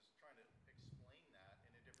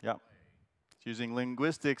 Yeah. It's using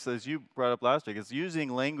linguistics, as you brought up last week, it's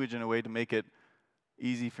using language in a way to make it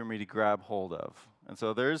easy for me to grab hold of. And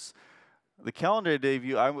so there's the calendar day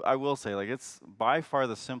view, I will say, like, it's by far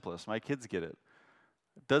the simplest. My kids get it.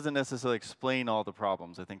 It doesn't necessarily explain all the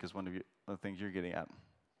problems, I think, is one of the things you're getting at. The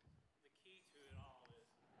key to it all is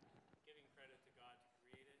giving credit to God to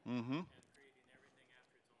create it Mm-hmm. and creating everything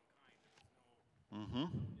after its own kind. There was no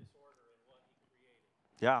disorder in what he created.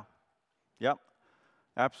 Yeah. Yep.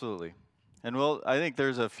 Absolutely. And I think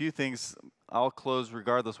there's a few things. I'll close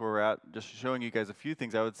regardless where we're at, just showing you guys a few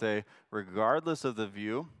things I would say, regardless of the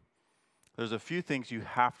view, there's a few things you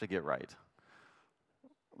have to get right.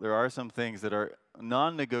 There are some things that are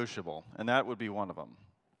non-negotiable, and that would be one of them.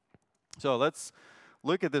 So let's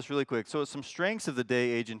look at this really quick. So some strengths of the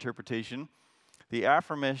day-age interpretation. The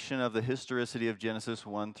affirmation of the historicity of Genesis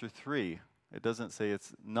 1 through 3. It doesn't say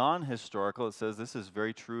it's non-historical. It says this is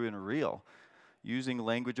very true and real. Using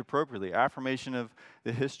language appropriately. Affirmation of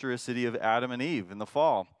the historicity of Adam and Eve in the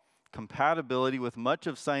fall. Compatibility with much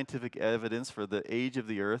of scientific evidence for the age of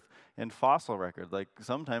the earth and fossil record. Like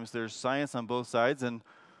sometimes there's science on both sides, and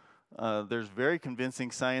there's very convincing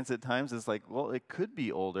science at times. It's like, well, it could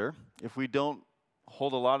be older if we don't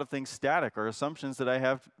hold a lot of things static or assumptions that I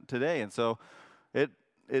have today. And so it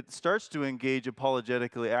starts to engage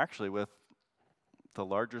apologetically actually with the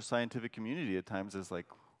larger scientific community at times. Is like,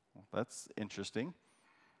 well, that's interesting.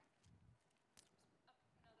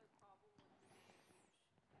 Another problem with the day-age view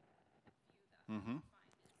that Mm-hmm. we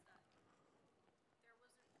find is that there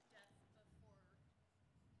wasn't death before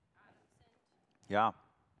Adam sinned, Yeah. which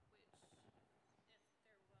if there was,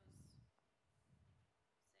 say,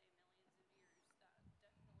 millions of years, that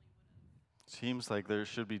definitely would have. Seems like there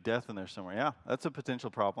should be death in there somewhere. Yeah, that's a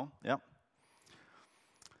potential problem. Yep.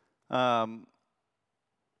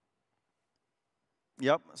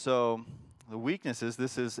 Yep, so the weaknesses,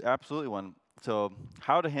 this is absolutely one. So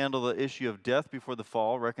how to handle the issue of death before the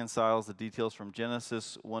fall reconciles the details from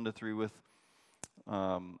Genesis 1 to 3 with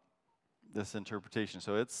this interpretation.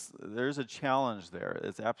 So there's a challenge there.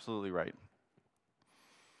 It's absolutely right.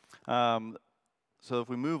 So if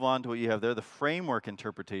we move on to what you have there, the framework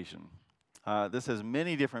interpretation. This has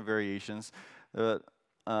many different variations.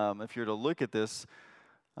 If you're to look at this,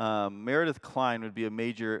 Meredith Kline would be a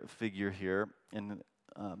major figure here, and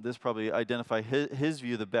this probably identify his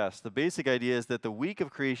view the best. The basic idea is that the week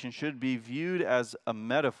of creation should be viewed as a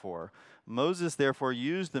metaphor. Moses therefore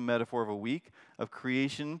used the metaphor of a week of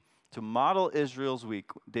creation to model Israel's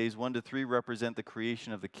week. Days 1 to 3 represent the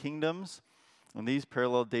creation of the kingdoms, and these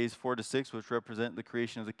parallel days 4 to 6, which represent the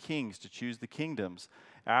creation of the kings, to choose the kingdoms.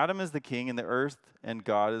 Adam is the king in the earth, and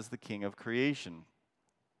God is the king of creation.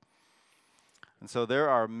 And so there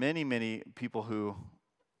are many, many people who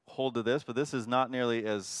hold to this, but this is not nearly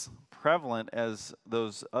as prevalent as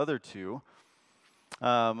those other two.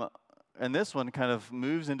 And this one kind of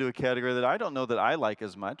moves into a category that I don't know that I like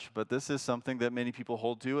as much, but this is something that many people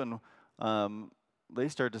hold to, and they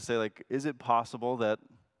start to say, like, is it possible that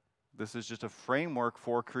this is just a framework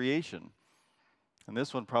for creation? And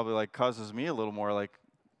this one probably like causes me a little more like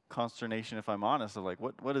consternation, if I'm honest, of like,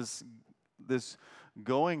 what is this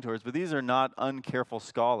going towards? But these are not uncareful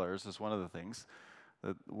scholars, is one of the things,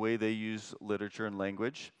 the way they use literature and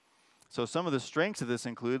language. So some of the strengths of this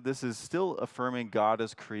include, this is still affirming God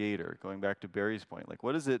as creator, going back to Barry's point. Like,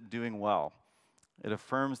 what is it doing well? It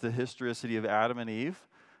affirms the historicity of Adam and Eve.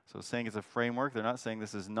 So saying it's a framework, they're not saying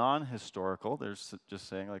this is non-historical. They're just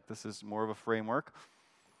saying, like, this is more of a framework.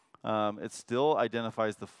 It still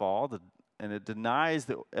identifies the fall, and it denies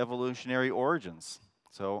the evolutionary origins.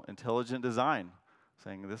 So intelligent design,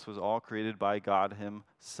 saying this was all created by God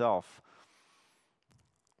himself.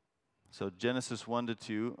 So Genesis 1 to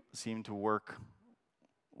 2 seem to work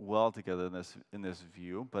well together in this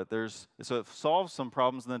view, but so it solves some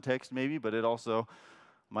problems in the text maybe, but it also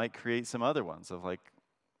might create some other ones of like,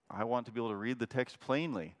 I want to be able to read the text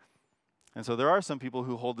plainly. And so there are some people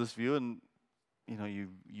who hold this view, and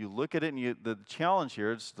you look at it, and the challenge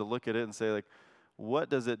here is to look at it and say, like, what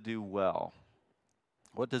does it do well?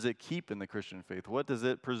 What does it keep in the Christian faith? What does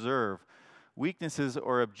it preserve? Weaknesses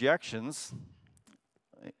or objections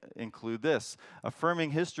include this: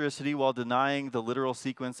 affirming historicity while denying the literal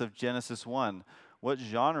sequence of Genesis 1. What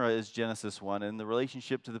genre is Genesis 1? In the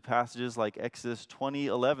relationship to the passages like Exodus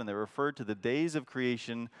 20:11 that refer to the days of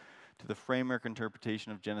creation, to the framework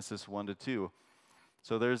interpretation of Genesis 1 to 2.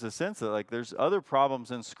 So there's a sense that like there's other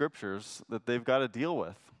problems in scriptures that they've got to deal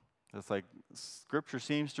with. It's like scripture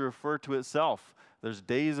seems to refer to itself. There's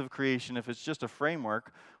days of creation. If it's just a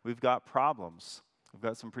framework, we've got problems. We've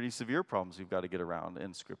got some pretty severe problems we've got to get around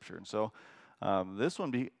in scripture. And so this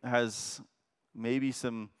one has maybe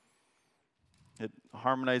some It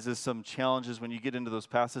harmonizes some challenges when you get into those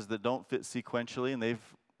passages that don't fit sequentially, and they've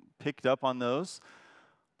picked up on those.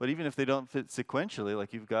 But even if they don't fit sequentially,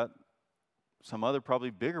 like you've got some other probably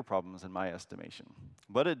bigger problems in my estimation.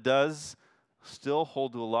 But it does still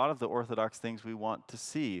hold to a lot of the orthodox things we want to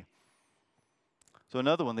see. So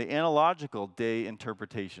another one, the analogical day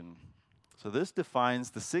interpretation. So this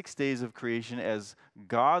defines the 6 days of creation as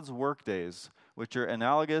God's work days, which are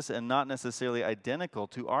analogous and not necessarily identical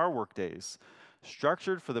to our work days,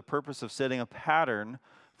 structured for the purpose of setting a pattern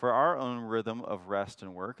for our own rhythm of rest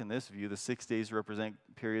and work. In this view, the 6 days represent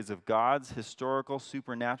periods of God's historical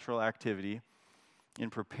supernatural activity in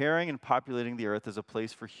preparing and populating the earth as a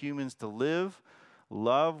place for humans to live,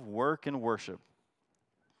 love, work, and worship.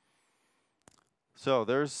 So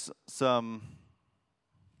there's some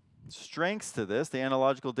strengths to this. The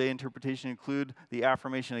analogical day interpretation include the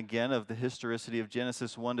affirmation again of the historicity of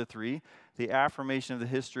Genesis 1-3, the affirmation of the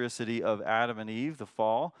historicity of Adam and Eve, the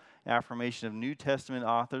fall, affirmation of New Testament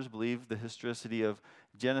authors believe the historicity of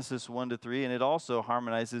Genesis 1-3, and it also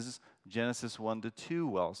harmonizes Genesis 1-2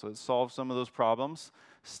 well. So it solves some of those problems,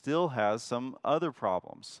 still has some other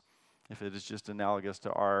problems if it is just analogous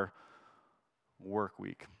to our work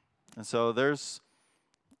week. And so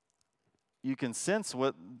you can sense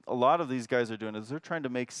what a lot of these guys are doing is they're trying to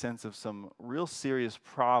make sense of some real serious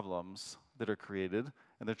problems that are created,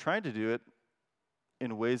 and they're trying to do it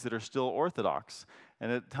in ways that are still orthodox.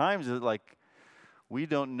 And at times, it's like, we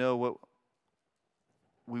don't know what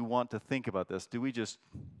we want to think about this. Do we just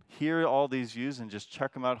hear all these views and just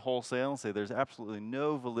check them out wholesale and say there's absolutely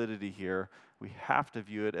no validity here, we have to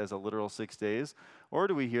view it as a literal 6 days? Or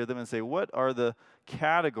do we hear them and say, what are the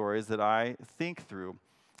categories that I think through?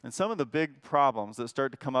 And some of the big problems that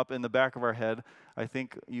start to come up in the back of our head, I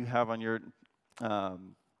think you have on your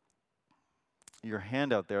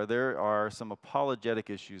handout there. There are some apologetic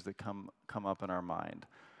issues that come up in our mind.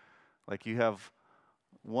 Like you have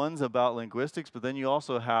ones about linguistics, but then you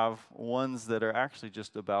also have ones that are actually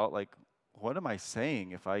just about like, what am I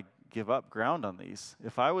saying if I give up ground on these?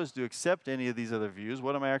 If I was to accept any of these other views,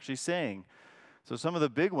 what am I actually saying? So some of the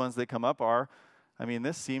big ones that come up are,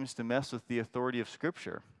 this seems to mess with the authority of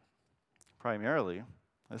Scripture, primarily.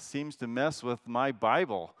 This seems to mess with my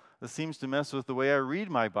Bible. This seems to mess with the way I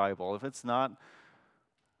read my Bible. If it's not,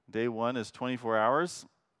 day one is 24 hours.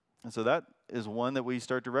 And so that is one that we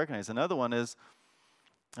start to recognize. Another one is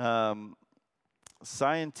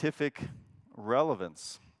scientific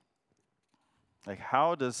relevance. Like,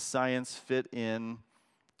 how does science fit in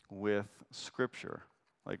with Scripture?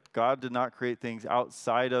 Like, God did not create things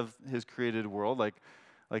outside of his created world. Like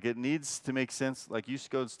it needs to make sense. Like, you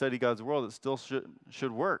go study God's world, it still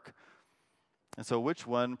should work. And so which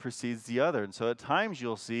one precedes the other? And so at times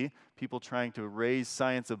you'll see people trying to raise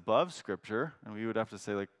science above Scripture, and we would have to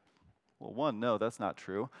say, like, well, one, no, that's not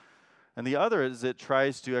true. And the other is it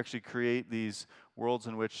tries to actually create these worlds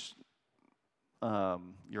in which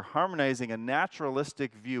you're harmonizing a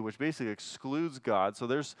naturalistic view, which basically excludes God. So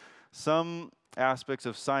there's some aspects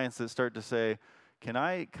of science that start to say, can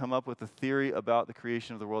I come up with a theory about the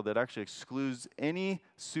creation of the world that actually excludes any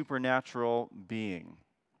supernatural being?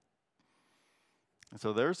 And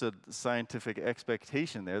so there's a scientific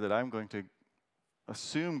expectation there that I'm going to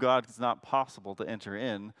assume God is not possible to enter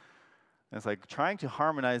in. And it's like trying to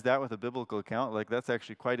harmonize that with a biblical account, like that's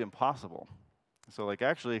actually quite impossible. So like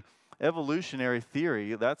actually evolutionary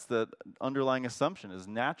theory, that's the underlying assumption, is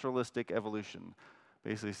naturalistic evolution.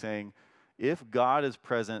 Basically saying, if God is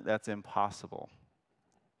present, that's impossible.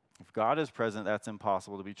 If God is present, that's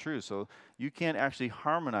impossible to be true. So you can't actually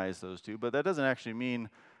harmonize those two, but that doesn't actually mean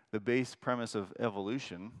the base premise of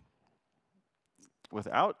evolution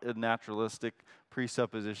without a naturalistic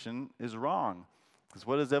presupposition is wrong. Because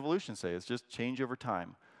what does evolution say? It's just change over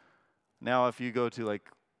time. Now, if you go to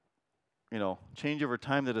change over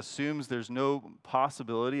time that assumes there's no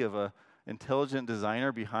possibility of a intelligent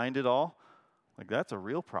designer behind it all, like that's a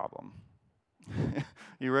real problem.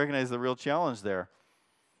 You recognize the real challenge there.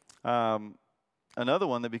 Another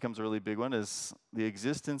one that becomes a really big one is the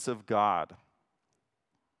existence of God.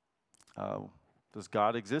 Does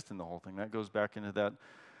God exist in the whole thing? That goes back into that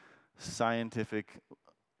scientific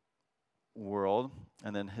world.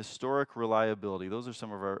 And then historic reliability. Those are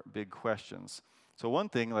some of our big questions. So one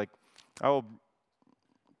thing, like I will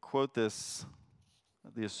quote this,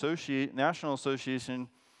 the National Association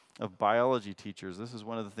of Biology Teachers. This is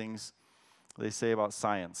one of the things they say about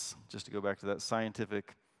science, just to go back to that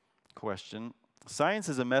scientific question. Science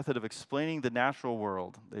is a method of explaining the natural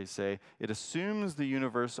world, they say. It assumes the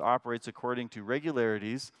universe operates according to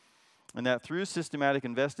regularities and that through systematic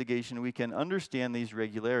investigation we can understand these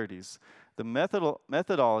regularities. The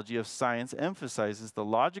methodology of science emphasizes the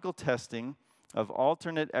logical testing of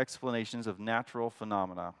alternate explanations of natural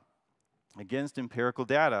phenomena against empirical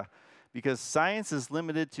data. Because science is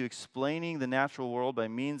limited to explaining the natural world by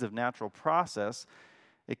means of natural process,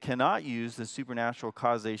 it cannot use the supernatural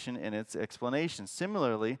causation in its explanation.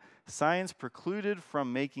 Similarly, science precluded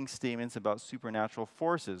from making statements about supernatural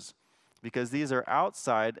forces because these are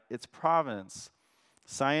outside its province.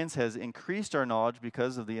 Science has increased our knowledge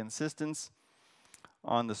because of the insistence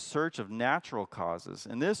on the search of natural causes.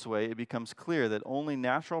 In this way, it becomes clear that only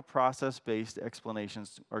natural process-based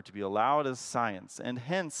explanations are to be allowed as science, and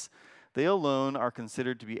hence, they alone are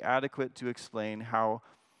considered to be adequate to explain how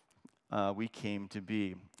we came to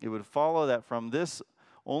be. It would follow that from this,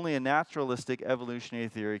 only a naturalistic evolutionary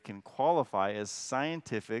theory can qualify as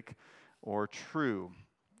scientific or true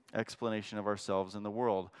explanation of ourselves in the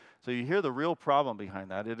world. So you hear the real problem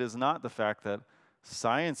behind that. It is not the fact that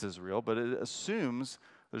science is real, but it assumes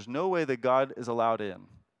there's no way that God is allowed in.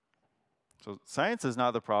 So science is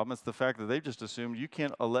not the problem. It's the fact that they've just assumed you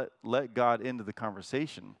can't let God into the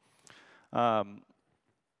conversation.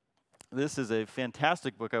 This is a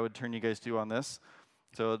fantastic book I would turn you guys to on this.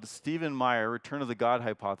 So Stephen Meyer, Return of the God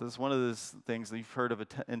Hypothesis, one of those things that you've heard of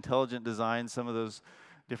intelligent design, some of those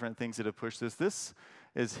different things that have pushed this. This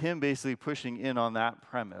is him basically pushing in on that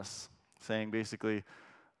premise, saying basically,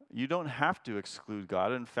 you don't have to exclude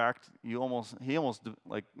God. In fact, he almost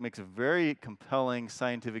like makes a very compelling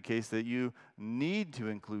scientific case that you need to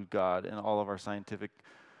include God in all of our scientific.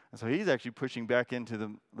 And so he's actually pushing back into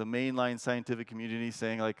the mainline scientific community,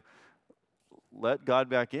 saying like, let God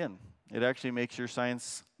back in. It actually makes your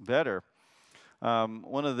science better.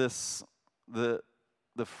 One of the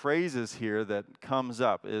phrases here that comes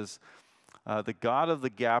up is the God of the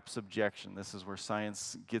gaps objection. This is where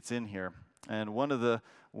science gets in here. And one of the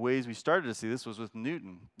ways we started to see this was with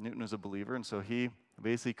Newton. Newton was a believer, and so he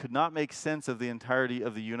basically could not make sense of the entirety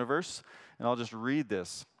of the universe. And I'll just read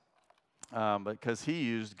this, because he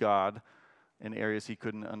used God in areas he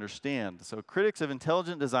couldn't understand. So critics of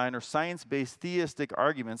intelligent design or science-based theistic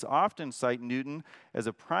arguments often cite Newton as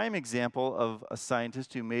a prime example of a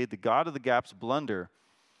scientist who made the God of the gaps blunder.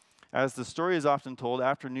 As the story is often told,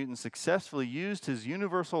 after Newton successfully used his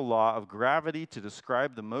universal law of gravity to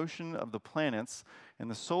describe the motion of the planets in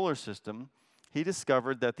the solar system, he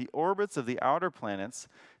discovered that the orbits of the outer planets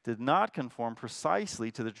did not conform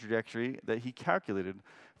precisely to the trajectory that he calculated.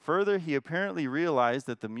 Further, he apparently realized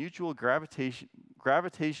that the mutual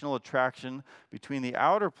gravitational attraction between the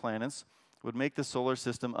outer planets would make the solar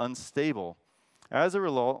system unstable. As a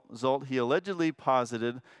result, he allegedly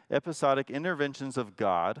posited episodic interventions of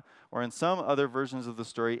God, or in some other versions of the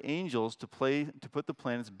story, angels, to put the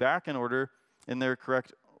planets back in order in their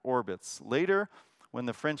correct orbits. Later, when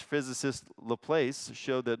the French physicist Laplace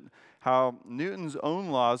showed that how Newton's own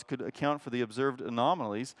laws could account for the observed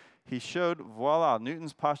anomalies, he showed, voila,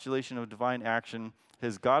 Newton's postulation of divine action,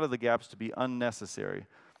 his God of the gaps, to be unnecessary.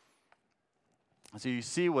 So you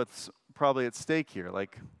see what's probably at stake here.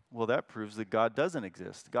 Like, well, that proves that God doesn't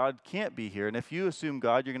exist. God can't be here. And if you assume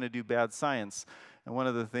God, you're going to do bad science. And one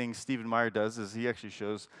of the things Stephen Meyer does is he actually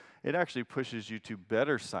shows it actually pushes you to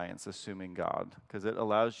better science, assuming God, because it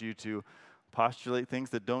allows you to postulate things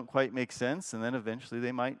that don't quite make sense, and then eventually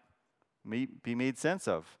they might be made sense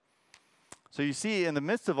of. So you see, in the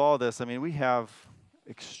midst of all this, I mean, we have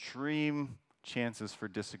extreme chances for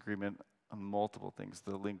disagreement on multiple things.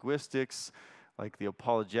 The linguistics, like the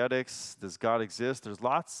apologetics, does God exist? There's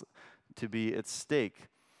lots to be at stake.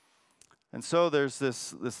 And so there's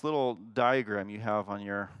this little diagram you have on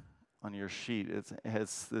your sheet.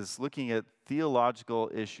 It's this looking at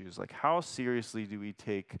theological issues, like how seriously do we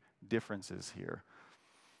take differences here?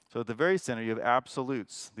 So at the very center, you have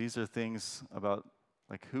absolutes. These are things about,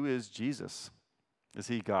 like, who is Jesus? Is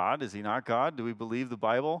he God? Is he not God? Do we believe the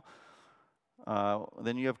Bible?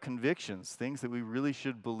 Then you have convictions, things that we really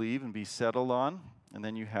should believe and be settled on. And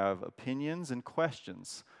then you have opinions and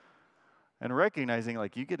questions. And recognizing,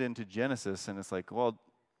 like, you get into Genesis and it's like, well,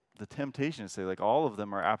 the temptation is to say, like, all of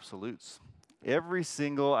them are absolutes. Every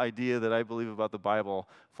single idea that I believe about the Bible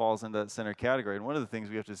falls into that center category. And one of the things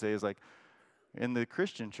we have to say is, like, in the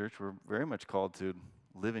Christian church, we're very much called to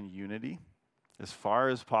live in unity as far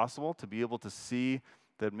as possible, to be able to see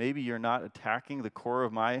that maybe you're not attacking the core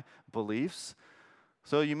of my beliefs.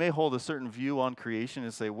 So you may hold a certain view on creation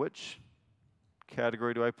and say, which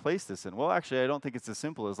category do I place this in? Well, actually, I don't think it's as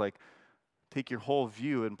simple as, like, take your whole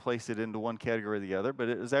view and place it into one category or the other, but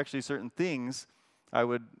it is actually certain things I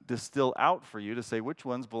would distill out for you to say which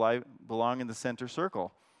ones belong in the center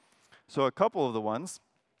circle. So a couple of the ones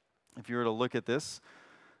if you were to look at this,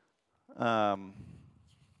 where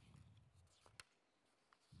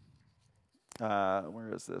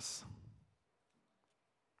is this?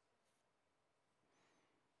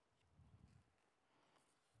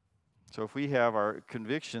 So if we have our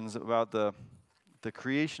convictions about the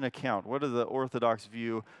creation account, what are the Orthodox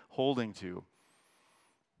view holding to?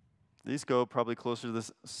 These go probably closer to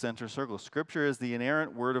this center circle. Scripture is the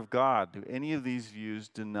inerrant word of God. Do any of these views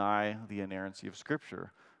deny the inerrancy of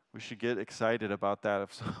Scripture? We should get excited about that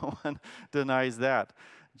if someone denies that.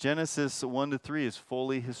 Genesis 1-3 is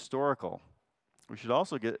fully historical. We should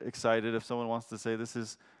also get excited if someone wants to say this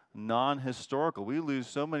is non-historical. We lose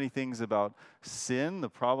so many things about sin, the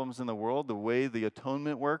problems in the world, the way the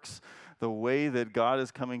atonement works, the way that God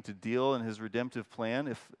is coming to deal in his redemptive plan.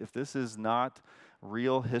 If this is not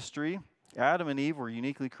real history, Adam and Eve were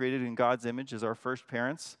uniquely created in God's image as our first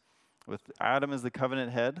parents, with Adam as the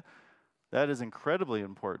covenant head. That is incredibly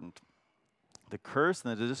important. The curse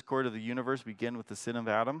and the discord of the universe begin with the sin of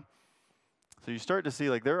Adam. So you start to see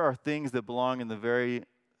like there are things that belong in the very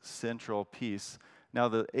central piece. Now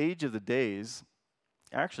the age of the days,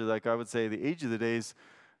 actually, like I would say, the age of the days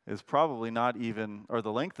is probably not even, or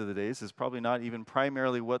the length of the days is probably not even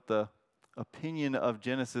primarily what the opinion of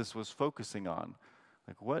Genesis was focusing on.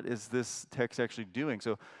 Like, what is this text actually doing?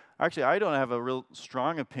 So actually, I don't have a real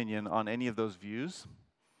strong opinion on any of those views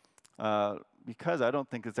because I don't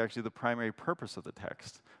think it's actually the primary purpose of the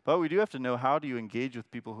text. But we do have to know, how do you engage with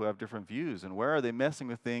people who have different views, and where are they messing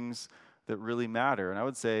with things that really matter? And I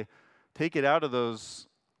would say, take it out of those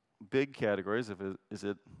big categories.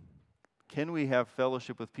 Can we have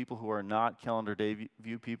fellowship with people who are not calendar day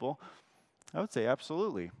view people? I would say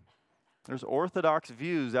absolutely. There's orthodox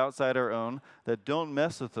views outside our own that don't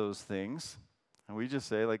mess with those things. And we just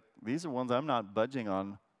say, like, these are ones I'm not budging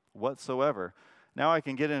on whatsoever. Now I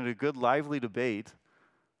can get into a good, lively debate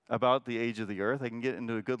about the age of the earth. I can get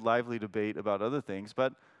into a good, lively debate about other things.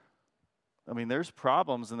 But, I mean, there's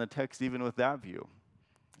problems in the text even with that view.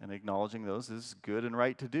 And acknowledging those is good and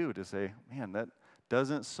right to do, to say, man, that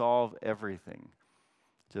doesn't solve everything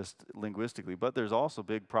just linguistically. But there's also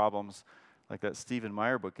big problems like that Stephen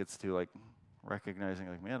Meyer book gets to, like recognizing,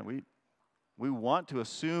 like, man, we want to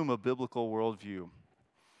assume a biblical worldview.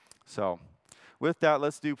 So with that,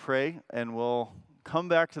 let's pray, and we'll come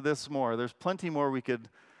back to this more. There's plenty more we could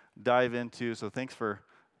dive into, so thanks for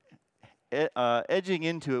edging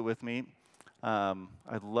into it with me.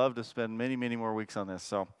 I'd love to spend many, many more weeks on this.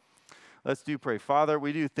 So let's pray. Father,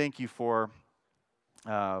 we do thank you for,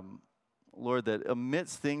 Lord, that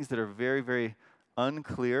amidst things that are very, very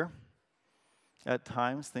unclear at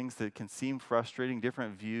times, things that can seem frustrating,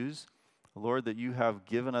 different views, Lord, that you have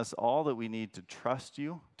given us all that we need to trust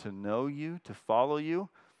you, to know you, to follow you,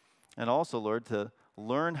 and also, Lord, to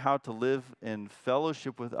learn how to live in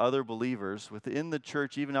fellowship with other believers within the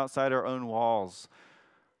church, even outside our own walls,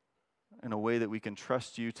 in a way that we can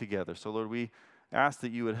trust you together. So, Lord, we ask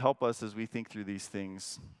that you would help us as we think through these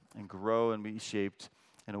things and grow and be shaped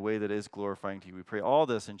in a way that is glorifying to you. We pray all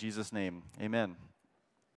this in Jesus' name. Amen.